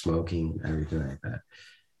me smoking and everything like that.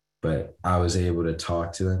 But I was able to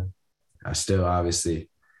talk to them. I still obviously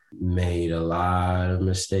made a lot of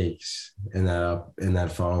mistakes in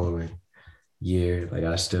that following year. Like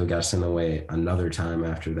I still got sent away another time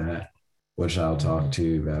after that, which I'll talk to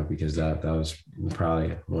you about because that was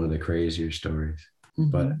probably one of the crazier stories. Mm-hmm.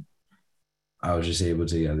 But I was just able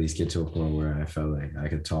to at least get to a point where I felt like I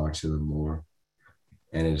could talk to them more.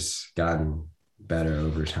 And it's gotten better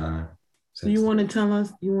over time. So you want to tell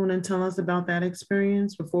us about that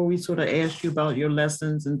experience before we sort of ask you about your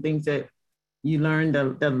lessons and things that you learned,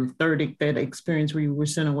 that experience where you were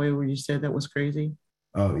sent away, where you said that was crazy?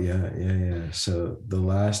 Oh, yeah. So the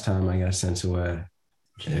last time I got sent away,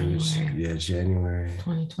 it was January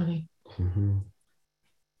 2020. Mm-hmm.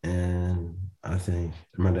 And I think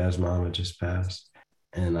my dad's mom had just passed,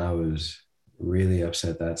 and I was really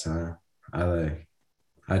upset that time.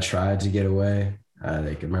 I tried to get away. I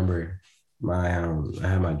remember I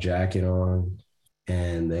had my jacket on,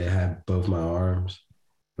 and they had both my arms,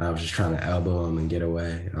 and I was just trying to elbow them and get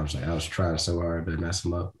away. I was trying so hard to mess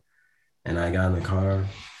them up, and I got in the car.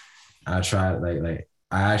 I tried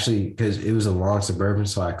I actually, because it was a long Suburban,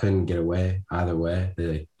 so I couldn't get away either way.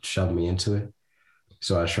 They shoved me into it,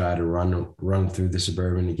 so I tried to run through the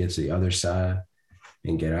Suburban to get to the other side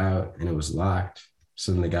and get out, and it was locked.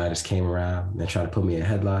 So then the guy just came around and they tried to put me in a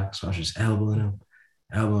headlock. So I was just elbowing him.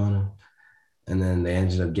 And then they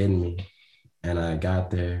ended up getting me. And I got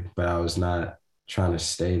there, but I was not trying to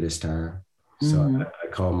stay this time. So I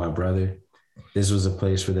called my brother. This was a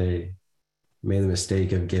place where they made the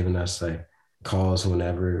mistake of giving us like calls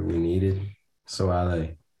whenever we needed. So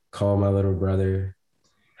I called my little brother,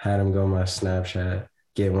 had him go on my Snapchat,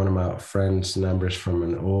 get one of my friends' numbers from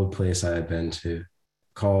an old place I had been to.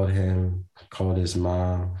 Called him, called his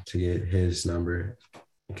mom to get his number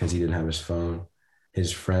because he didn't have his phone.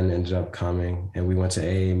 His friend ended up coming, and we went to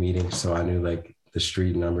AA meetings, so I knew the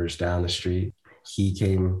street numbers down the street. He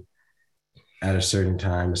came at a certain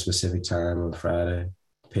time, a specific time on Friday,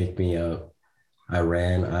 picked me up. I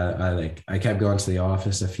ran. I kept going to the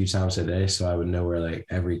office a few times a day, so I would know where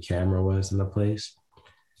every camera was in the place.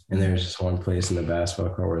 And there was just one place in the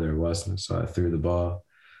basketball court where there wasn't, so I threw the ball.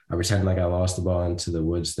 I pretended like I lost the ball into the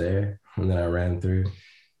woods there. And then I ran through,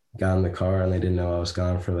 got in the car, and they didn't know I was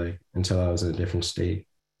gone for until I was in a different state.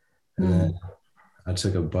 And then I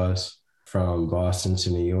took a bus from Boston to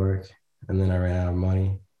New York, and then I ran out of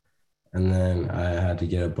money. And then I had to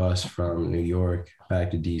get a bus from New York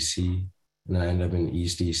back to DC. And then I ended up in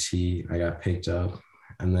East DC. I got picked up.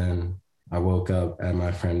 And then I woke up at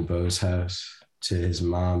my friend Bo's house to his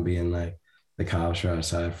mom being like, the cops are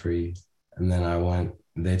outside for you. And then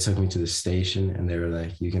they took me to the station, and they were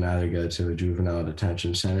like, you can either go to a juvenile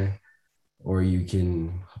detention center or you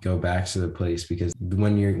can go back to the place, because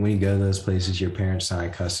when you go to those places, your parents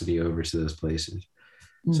sign custody over to those places.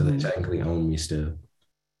 Mm-hmm. So they technically own me still.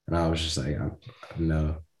 And I was just like,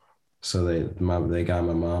 no. So they got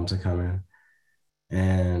my mom to come in,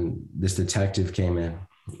 and this detective came in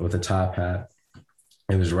with a top hat.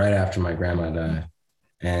 It was right after my grandma died.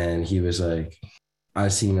 And he was like,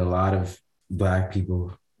 I've seen a lot of Black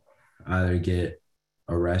people either get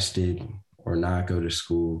arrested or not go to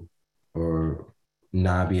school or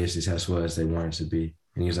not be as successful as they wanted to be.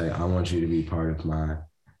 And he was like, I want you to be part of my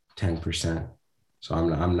 10%. So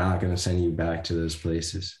I'm not going to send you back to those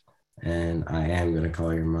places. And I am going to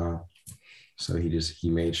call your mom. So he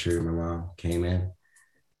made sure my mom came in,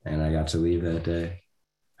 and I got to leave that day.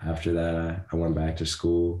 After that, I went back to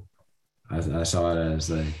school. I saw it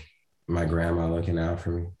as my grandma looking out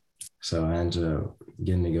for me. So I ended up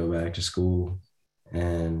getting to go back to school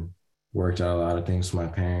and worked out a lot of things with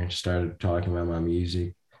my parents, started talking about my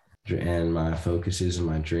music and my focuses and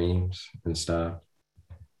my dreams and stuff.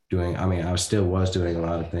 I still was doing a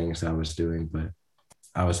lot of things I was doing, but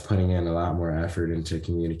I was putting in a lot more effort into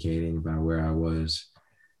communicating about where I was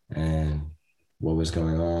and what was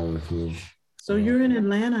going on with me. So you're in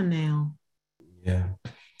Atlanta now. Yeah.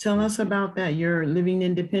 Tell us about that. You're living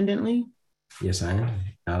independently? Yes, I am.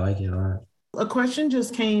 I like it a lot. A question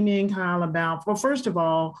just came in, Kyle, about, well, first of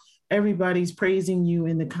all, everybody's praising you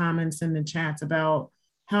in the comments and the chats about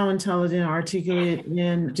how intelligent, articulate,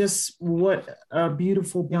 and just what a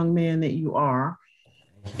beautiful young man that you are.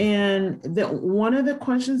 And one of the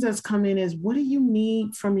questions that's come in is, what do you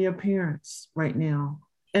need from your parents right now?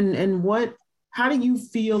 And how do you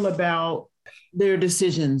feel about their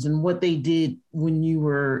decisions and what they did when you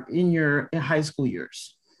were in your high school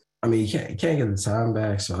years? I mean, you can't get the time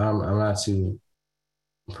back, so I'm not too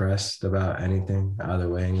impressed about anything either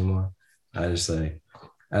way anymore. I just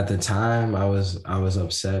at the time I was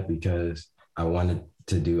upset because I wanted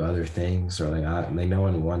to do other things, or no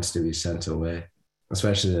one wants to be sent away,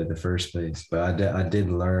 especially at the first place. But I did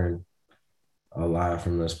learn a lot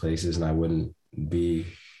from those places, and I wouldn't be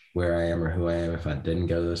where I am or who I am if I didn't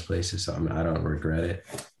go to those places. So I don't regret it.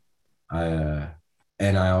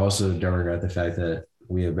 And I also don't regret the fact that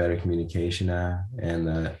we have better communication now, and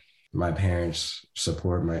that my parents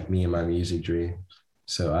support me and my music dreams.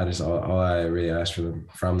 So all I really ask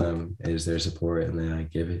from them is their support, and then I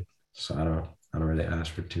give it. So I don't really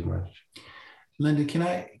ask for too much. Linda, can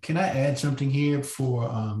I add something here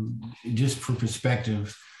for just for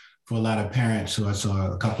perspective for a lot of parents? So I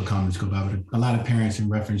saw a couple of comments go by, but a lot of parents in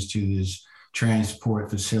reference to this transport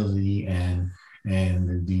facility and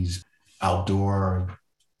these outdoor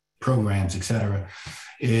programs, et cetera,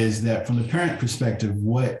 is that from the parent perspective,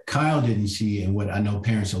 what Kyle didn't see, and what I know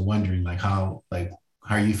parents are wondering, how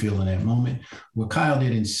you feel in that moment, what Kyle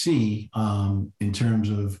didn't see in terms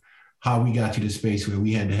of how we got to the space where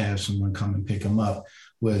we had to have someone come and pick him up,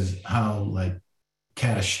 was how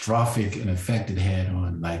catastrophic an effect it had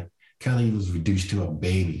on, Kelli was reduced to a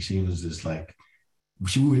baby. She was just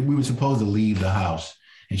we were supposed to leave the house,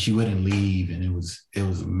 and she wouldn't leave, and it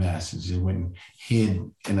was a mess. And she went and hid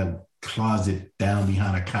in a closet down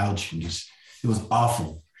behind a couch, and it was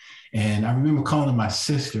awful. And I remember calling my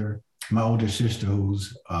sister, my older sister,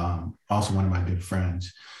 who's also one of my good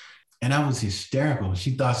friends, and I was hysterical.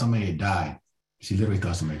 She thought somebody had died. She literally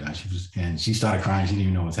thought somebody died. She started crying. She didn't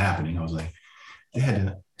even know what was happening. I was like, they had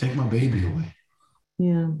to take my baby away.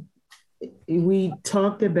 Yeah. We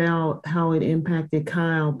talked about how it impacted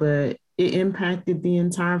Kyle, but it impacted the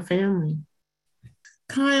entire family.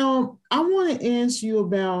 Kyle, I want to ask you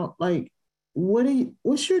about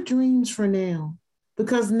what's your dreams for now?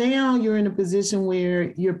 Because now you're in a position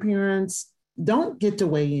where your parents don't get to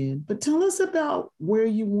weigh in, but tell us about where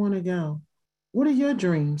you want to go. What are your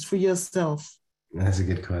dreams for yourself? That's a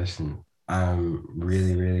good question. I'm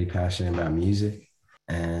really, really passionate about music,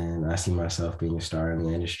 and I see myself being a star in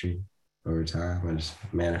the industry over time. I'm just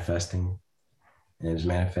manifesting, and it's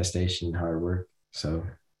manifestation, hard work. So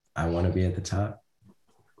I want to be at the top.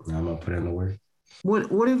 I'm going to put in the work.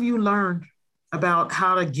 What have you learned about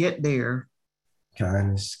how to get there?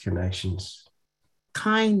 Kindness, connections.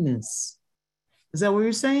 Kindness. Is that what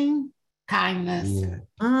you're saying? Kindness. Yeah.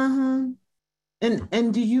 Uh-huh.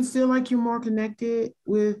 And do you feel like you're more connected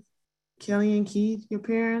with Kelli and Keith, your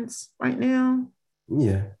parents, right now?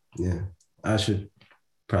 Yeah. I should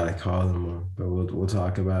probably call them more, but we'll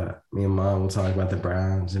talk about, me and Mom will talk about the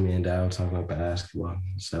Browns, and me and Dad will talk about basketball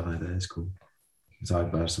and stuff like that. It's cool. We'll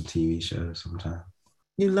talk about some TV shows sometime.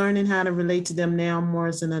 You're learning how to relate to them now more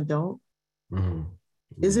as an adult? Mm-hmm.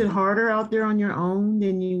 Is it harder out there on your own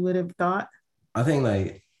than you would have thought? I think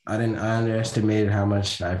I underestimated how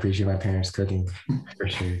much I appreciate my parents cooking, for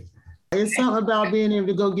sure. It's something about being able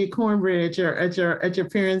to go get cornbread at your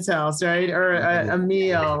parents' house, right? Or a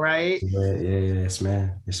meal, right? Yeah, yes,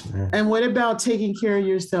 man. And what about taking care of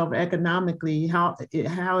yourself economically? How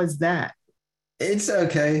is that? It's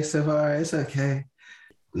okay so far. It's okay.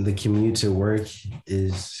 The commute to work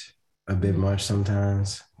is a bit much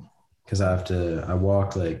sometimes, because I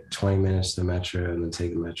walk 20 minutes to the metro and then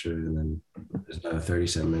take the metro, and then there's another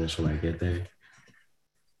 37 minutes when I get there.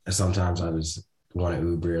 And sometimes I just want to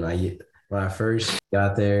Uber. And when I first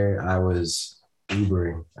got there, I was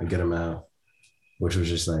Ubering a good amount, which was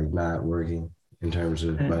just not working in terms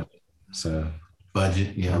of budget. So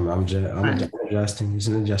budget, yeah. I'm adjusting. It's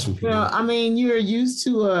an adjustment period. Well, I mean, you're used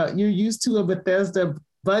to a Bethesda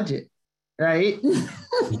budget, right?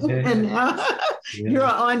 Yeah. You're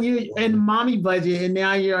on your and mommy budget, and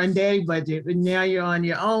now you're on daddy budget, and now you're on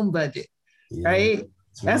your own budget, right?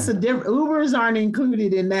 That's a different. Ubers aren't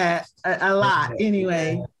included in that a lot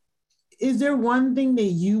anyway. Is there one thing that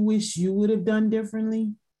you wish you would have done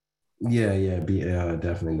differently? Definitely.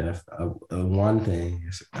 One thing,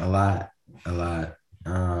 a lot.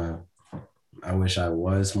 I wish I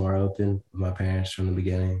was more open with my parents from the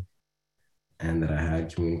beginning, and that I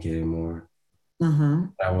had communicated more.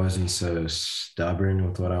 I wasn't so stubborn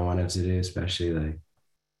with what I wanted to do, especially like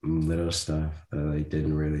little stuff that like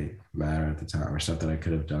didn't really matter at the time, or stuff that I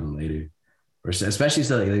could have done later. Or especially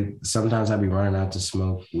so like sometimes I'd be running out to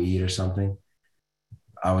smoke weed or something.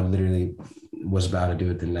 I would literally was about to do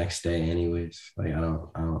it the next day anyways. Like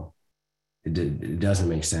it doesn't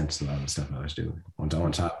make sense, a lot of the stuff I was doing on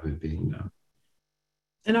top of it being dumb.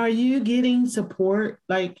 And are you getting support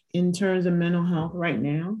like in terms of mental health right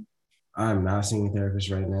now? I'm not seeing a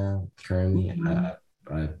therapist right now currently.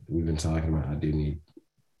 We've been talking about I do need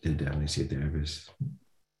to definitely see a therapist.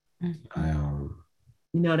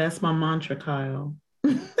 That's my mantra, Kyle.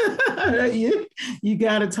 you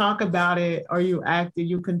got to talk about it, or you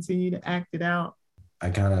continue to act it out. I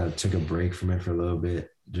kind of took a break from it for a little bit.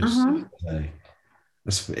 Just I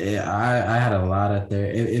had a lot of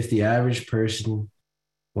therapy. If the average person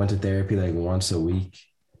went to therapy like once a week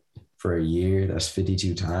for a year, that's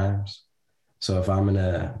 52 times. So if I'm in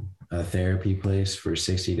a therapy place for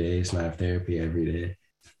 60 days and I have therapy every day,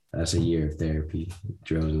 that's a year of therapy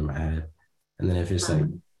drilled into my head. And then if it's like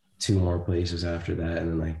 2 more places after that, and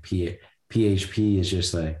then like PHP is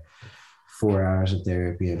just like 4 hours of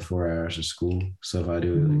therapy and 4 hours of school. So if I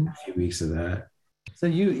do like a few weeks of that. So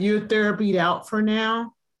you're therapied out for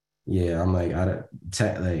now? Yeah, I'm like,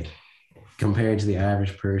 compared to the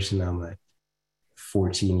average person, I'm like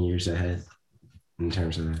 14 years ahead in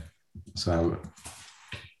terms of that. So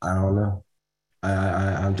I don't know.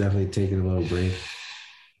 I'm definitely taking a little break.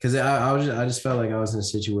 Because I just felt like I was in a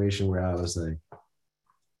situation where I was like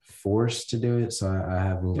forced to do it. So I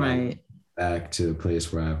haven't gotten back to a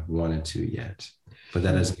place where I've wanted to yet. But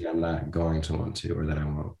that doesn't mean I'm not going to want to, or that I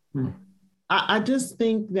won't. I just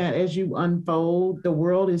think that as you unfold, the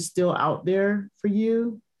world is still out there for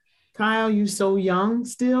you. Kyle, you're so young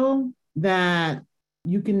still that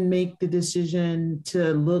you can make the decision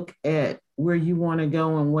to look at where you want to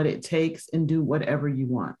go and what it takes and do whatever you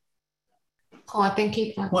want. Oh, I think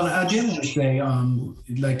Keith. Well, I did want to say,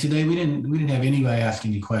 like today we didn't have anybody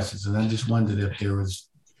asking any questions, and I just wondered if there was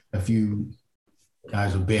a few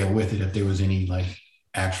guys would bear with it, if there was any like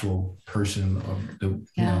actual person or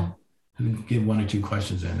give 1 or 2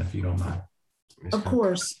 questions in, if you don't mind. Of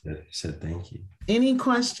course. Said thank you. Any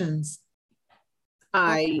questions?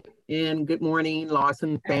 Hi, and good morning,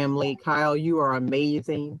 Lawson family. Kyle, you are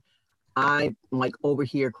amazing. I'm like over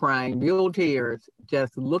here crying real tears,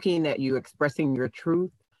 just looking at you, expressing your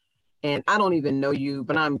truth. And I don't even know you,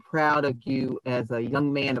 but I'm proud of you as a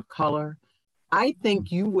young man of color. I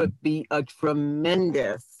think you would be a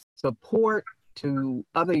tremendous support to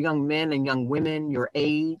other young men and young women your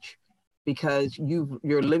age, because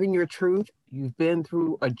you're living your truth. You've been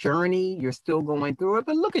through a journey. You're still going through it.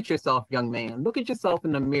 But look at yourself, young man. Look at yourself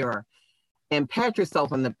in the mirror and pat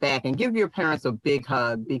yourself on the back and give your parents a big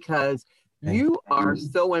hug, because you are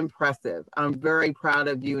so impressive. I'm very proud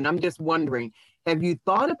of you. And I'm just wondering, have you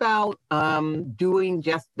thought about doing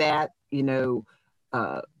just that,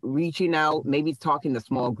 reaching out, maybe talking to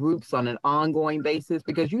small groups on an ongoing basis?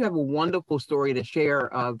 Because you have a wonderful story to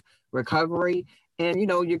share of recovery, and,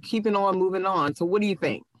 you're keeping on moving on. So what do you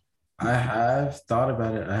think? I have thought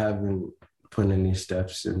about it. I haven't put any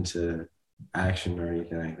steps into action or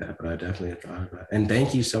anything like that, but I definitely have thought about it. And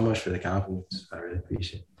thank you so much for the compliments. I really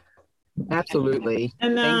appreciate it. Absolutely.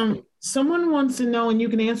 And someone wants to know, and you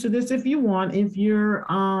can answer this if you want, if you're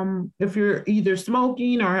either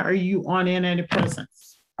smoking or are you on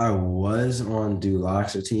antidepressants? I was on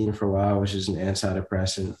duloxetine for a while, which is an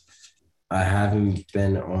antidepressant. I haven't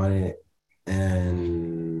been on it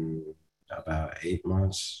in about 8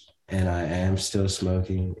 months, and I am still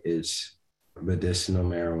smoking. It's medicinal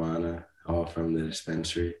marijuana, all from the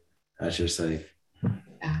dispensary. That's just like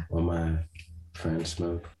what my friends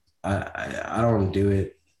smoke. I don't do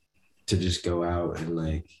it to just go out and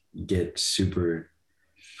like get super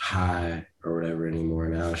high or whatever anymore.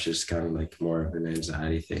 Now it's just kind of like more of an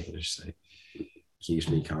anxiety thing. It just like keeps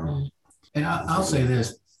me calm. And I'll say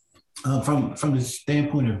this, from the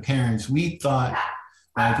standpoint of parents, we thought,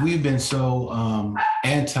 like, we've been so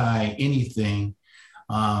anti anything,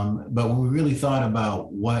 but when we really thought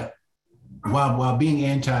about while being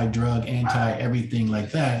anti-drug, anti-everything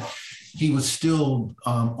like that, he was still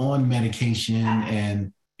on medication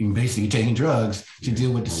and, basically taking drugs to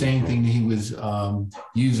deal with the same thing that he was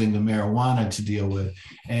using the marijuana to deal with.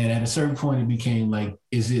 And at a certain point, it became like,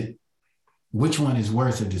 which one is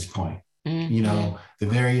worse at this point? Mm-hmm. The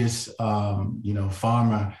various,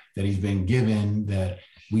 pharma that he's been given that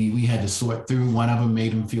we had to sort through. One of them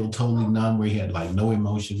made him feel totally numb, where he had like no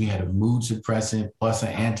emotion. We had a mood suppressant plus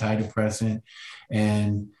an antidepressant.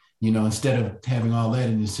 And, instead of having all that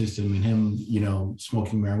in the system and him,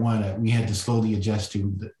 smoking marijuana, we had to slowly adjust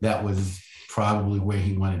to that was probably where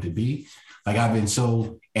he wanted to be. Like, I've been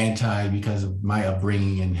so anti because of my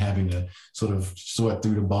upbringing and having to sort of sort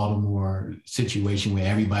through the Baltimore situation where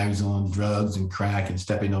everybody's on drugs and crack and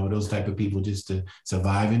stepping over those type of people just to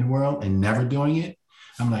survive in the world and never doing it.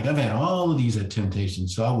 I'm like, I've had all of these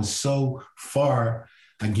temptations. So I was so far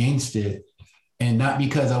against it. And not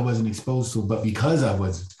because I wasn't exposed to it, but because I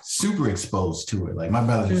was super exposed to it. Like, my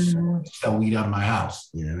brother just sell weed out of my house.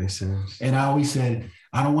 Yeah, that makes sense. And I always said,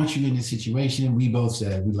 I don't want you in this situation. We both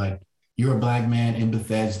said, you're a Black man in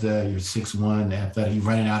Bethesda, you're 6'1", athletic, you're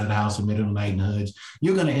running out of the house in the middle of the night in the hoods.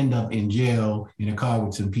 You're going to end up in jail in a car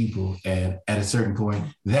with some people. And at a certain point,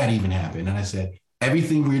 that even happened. And I said,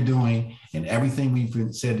 everything we're doing and everything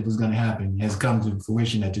we've said was going to happen has come to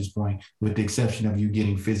fruition at this point, with the exception of you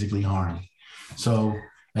getting physically harmed. So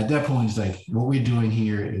at that point, it's like, what we're doing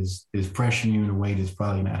here is pressuring you in a way that's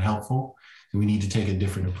probably not helpful. And we need to take a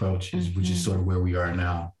different approach, which is sort of where we are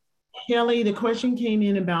now. Kelli, the question came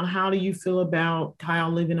in about how do you feel about Kyle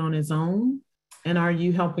living on his own? And are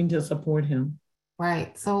you helping to support him?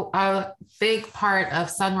 Right. So a big part of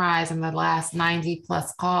SonRise in the last 90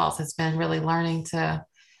 plus calls has been really learning to,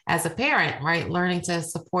 as a parent, right, learning to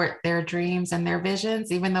support their dreams and their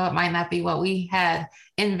visions, even though it might not be what we had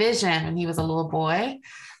envisioned when he was a little boy,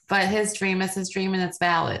 but his dream is his dream and it's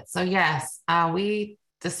valid. So yes, we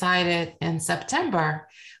decided in September,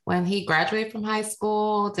 when he graduated from high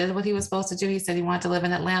school, did what he was supposed to do. He said he wanted to live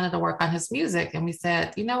in Atlanta to work on his music. And we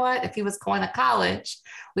said, you know what, if he was going to college,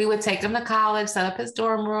 we would take him to college, set up his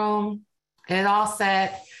dorm room, get it all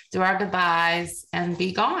set, do our goodbyes and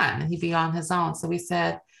be gone. And he'd be on his own. So we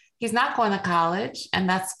said, he's not going to college and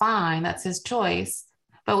that's fine. That's his choice,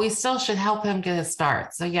 but we still should help him get his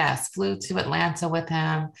start. So yes, flew to Atlanta with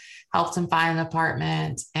him, helped him find an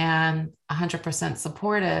apartment, and 100%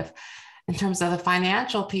 supportive. In terms of the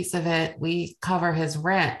financial piece of it, we cover his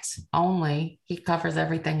rent only. He covers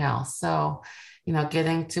everything else. So,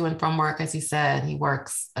 getting to and from work, as he said, he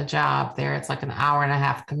works a job there. It's like an hour and a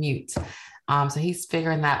half commute. So he's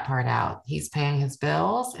figuring that part out. He's paying his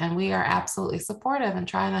bills, and we are absolutely supportive and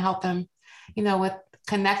trying to help him, with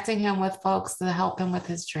connecting him with folks to help him with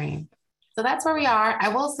his dream. So that's where we are. I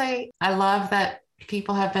will say, I love that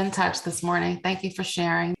people have been touched this morning. Thank you for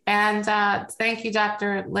sharing. And thank you,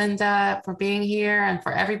 Dr. Linda, for being here, and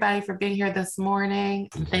for everybody for being here this morning.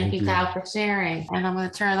 And thank you, Kyle, for sharing. And I'm going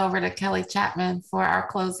to turn it over to Kelli Chapman for our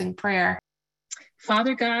closing prayer.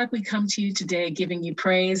 Father God, we come to you today giving you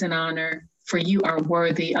praise and honor, for you are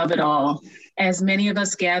worthy of it all. As many of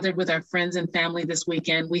us gathered with our friends and family this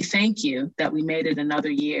weekend, we thank you that we made it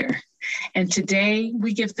another year. And today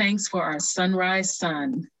we give thanks for our SonRise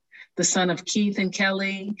son, the son of Keith and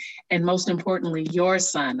Kelli, and most importantly, your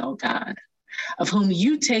son, oh God, of whom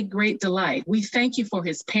you take great delight. We thank you for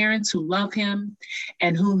his parents who love him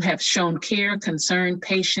and who have shown care, concern,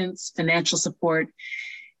 patience, financial support,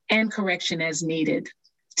 and correction as needed.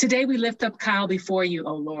 Today, we lift up Kyle before you,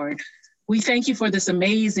 oh Lord. We thank you for this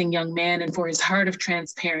amazing young man and for his heart of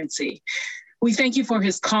transparency. We thank you for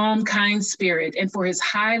his calm, kind spirit and for his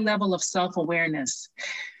high level of self-awareness.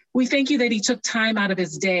 We thank you that he took time out of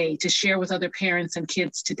his day to share with other parents and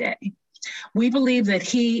kids today. We believe that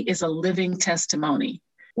he is a living testimony.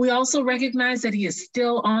 We also recognize that he is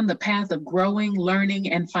still on the path of growing,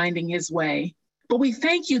 learning, and finding his way. But we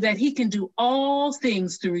thank you that he can do all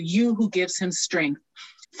things through you who gives him strength.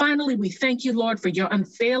 Finally, we thank you, Lord, for your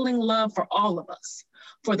unfailing love for all of us,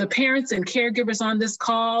 for the parents and caregivers on this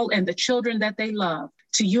call and the children that they love.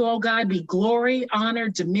 To you, oh God, be glory, honor,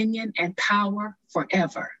 dominion, and power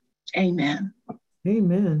forever. Amen.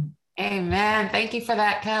 Amen. Amen. Thank you for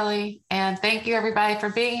that, Kelli. And thank you, everybody, for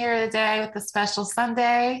being here today with the special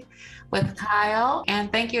Sunday with Kyle. And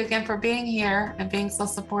thank you again for being here and being so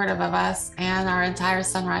supportive of us and our entire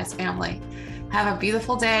SonRise family. Have a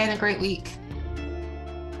beautiful day and a great week.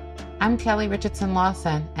 I'm Kelli Richardson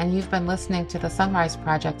Lawson, and you've been listening to the SonRise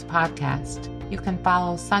Project podcast. You can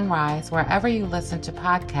follow SonRise wherever you listen to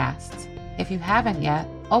podcasts. If you haven't yet,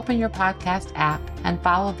 open your podcast app and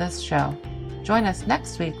follow this show. Join us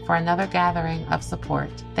next week for another gathering of support.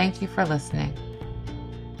 Thank you for listening.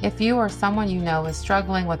 If you or someone you know is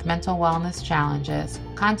struggling with mental wellness challenges,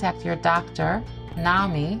 contact your doctor,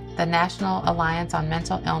 NAMI, the National Alliance on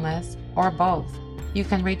Mental Illness, or both. You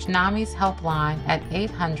can reach NAMI's helpline at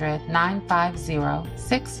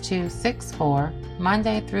 800-950-6264,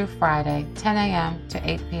 Monday through Friday, 10 a.m. to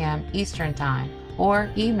 8 p.m. Eastern Time, or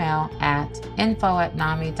email at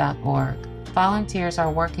info@nami.org. Volunteers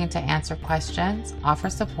are working to answer questions, offer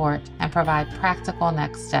support, and provide practical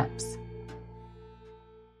next steps.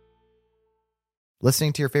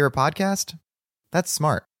 Listening to your favorite podcast? That's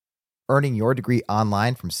smart. Earning your degree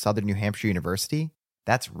online from Southern New Hampshire University?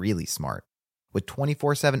 That's really smart. With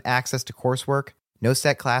 24/7 access to coursework, no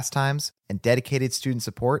set class times, and dedicated student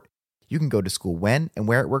support, you can go to school when and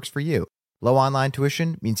where it works for you. Low online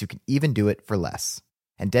tuition means you can even do it for less.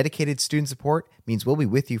 And dedicated student support means we'll be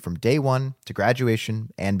with you from day one to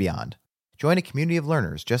graduation and beyond. Join a community of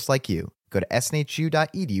learners just like you. Go to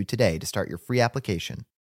snhu.edu today to start your free application.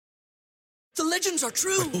 The legends are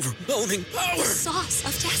true. Overwhelming power! The sauce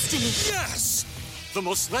of destiny. Yes! The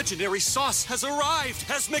most legendary sauce has arrived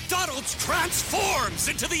as McDonald's transforms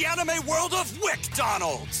into the anime world of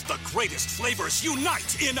WickDonald's. The greatest flavors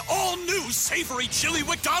unite in all new savory chili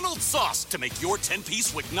McDonald's sauce to make your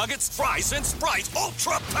 10-piece Wick Nuggets, fries, and Sprite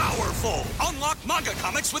ultra-powerful. Unlock manga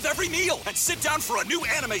comics with every meal and sit down for a new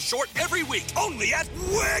anime short every week only at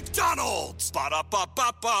WickDonald's.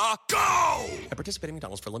 Ba-da-ba-ba-ba, go! At participating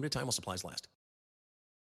McDonald's for a limited time while supplies last.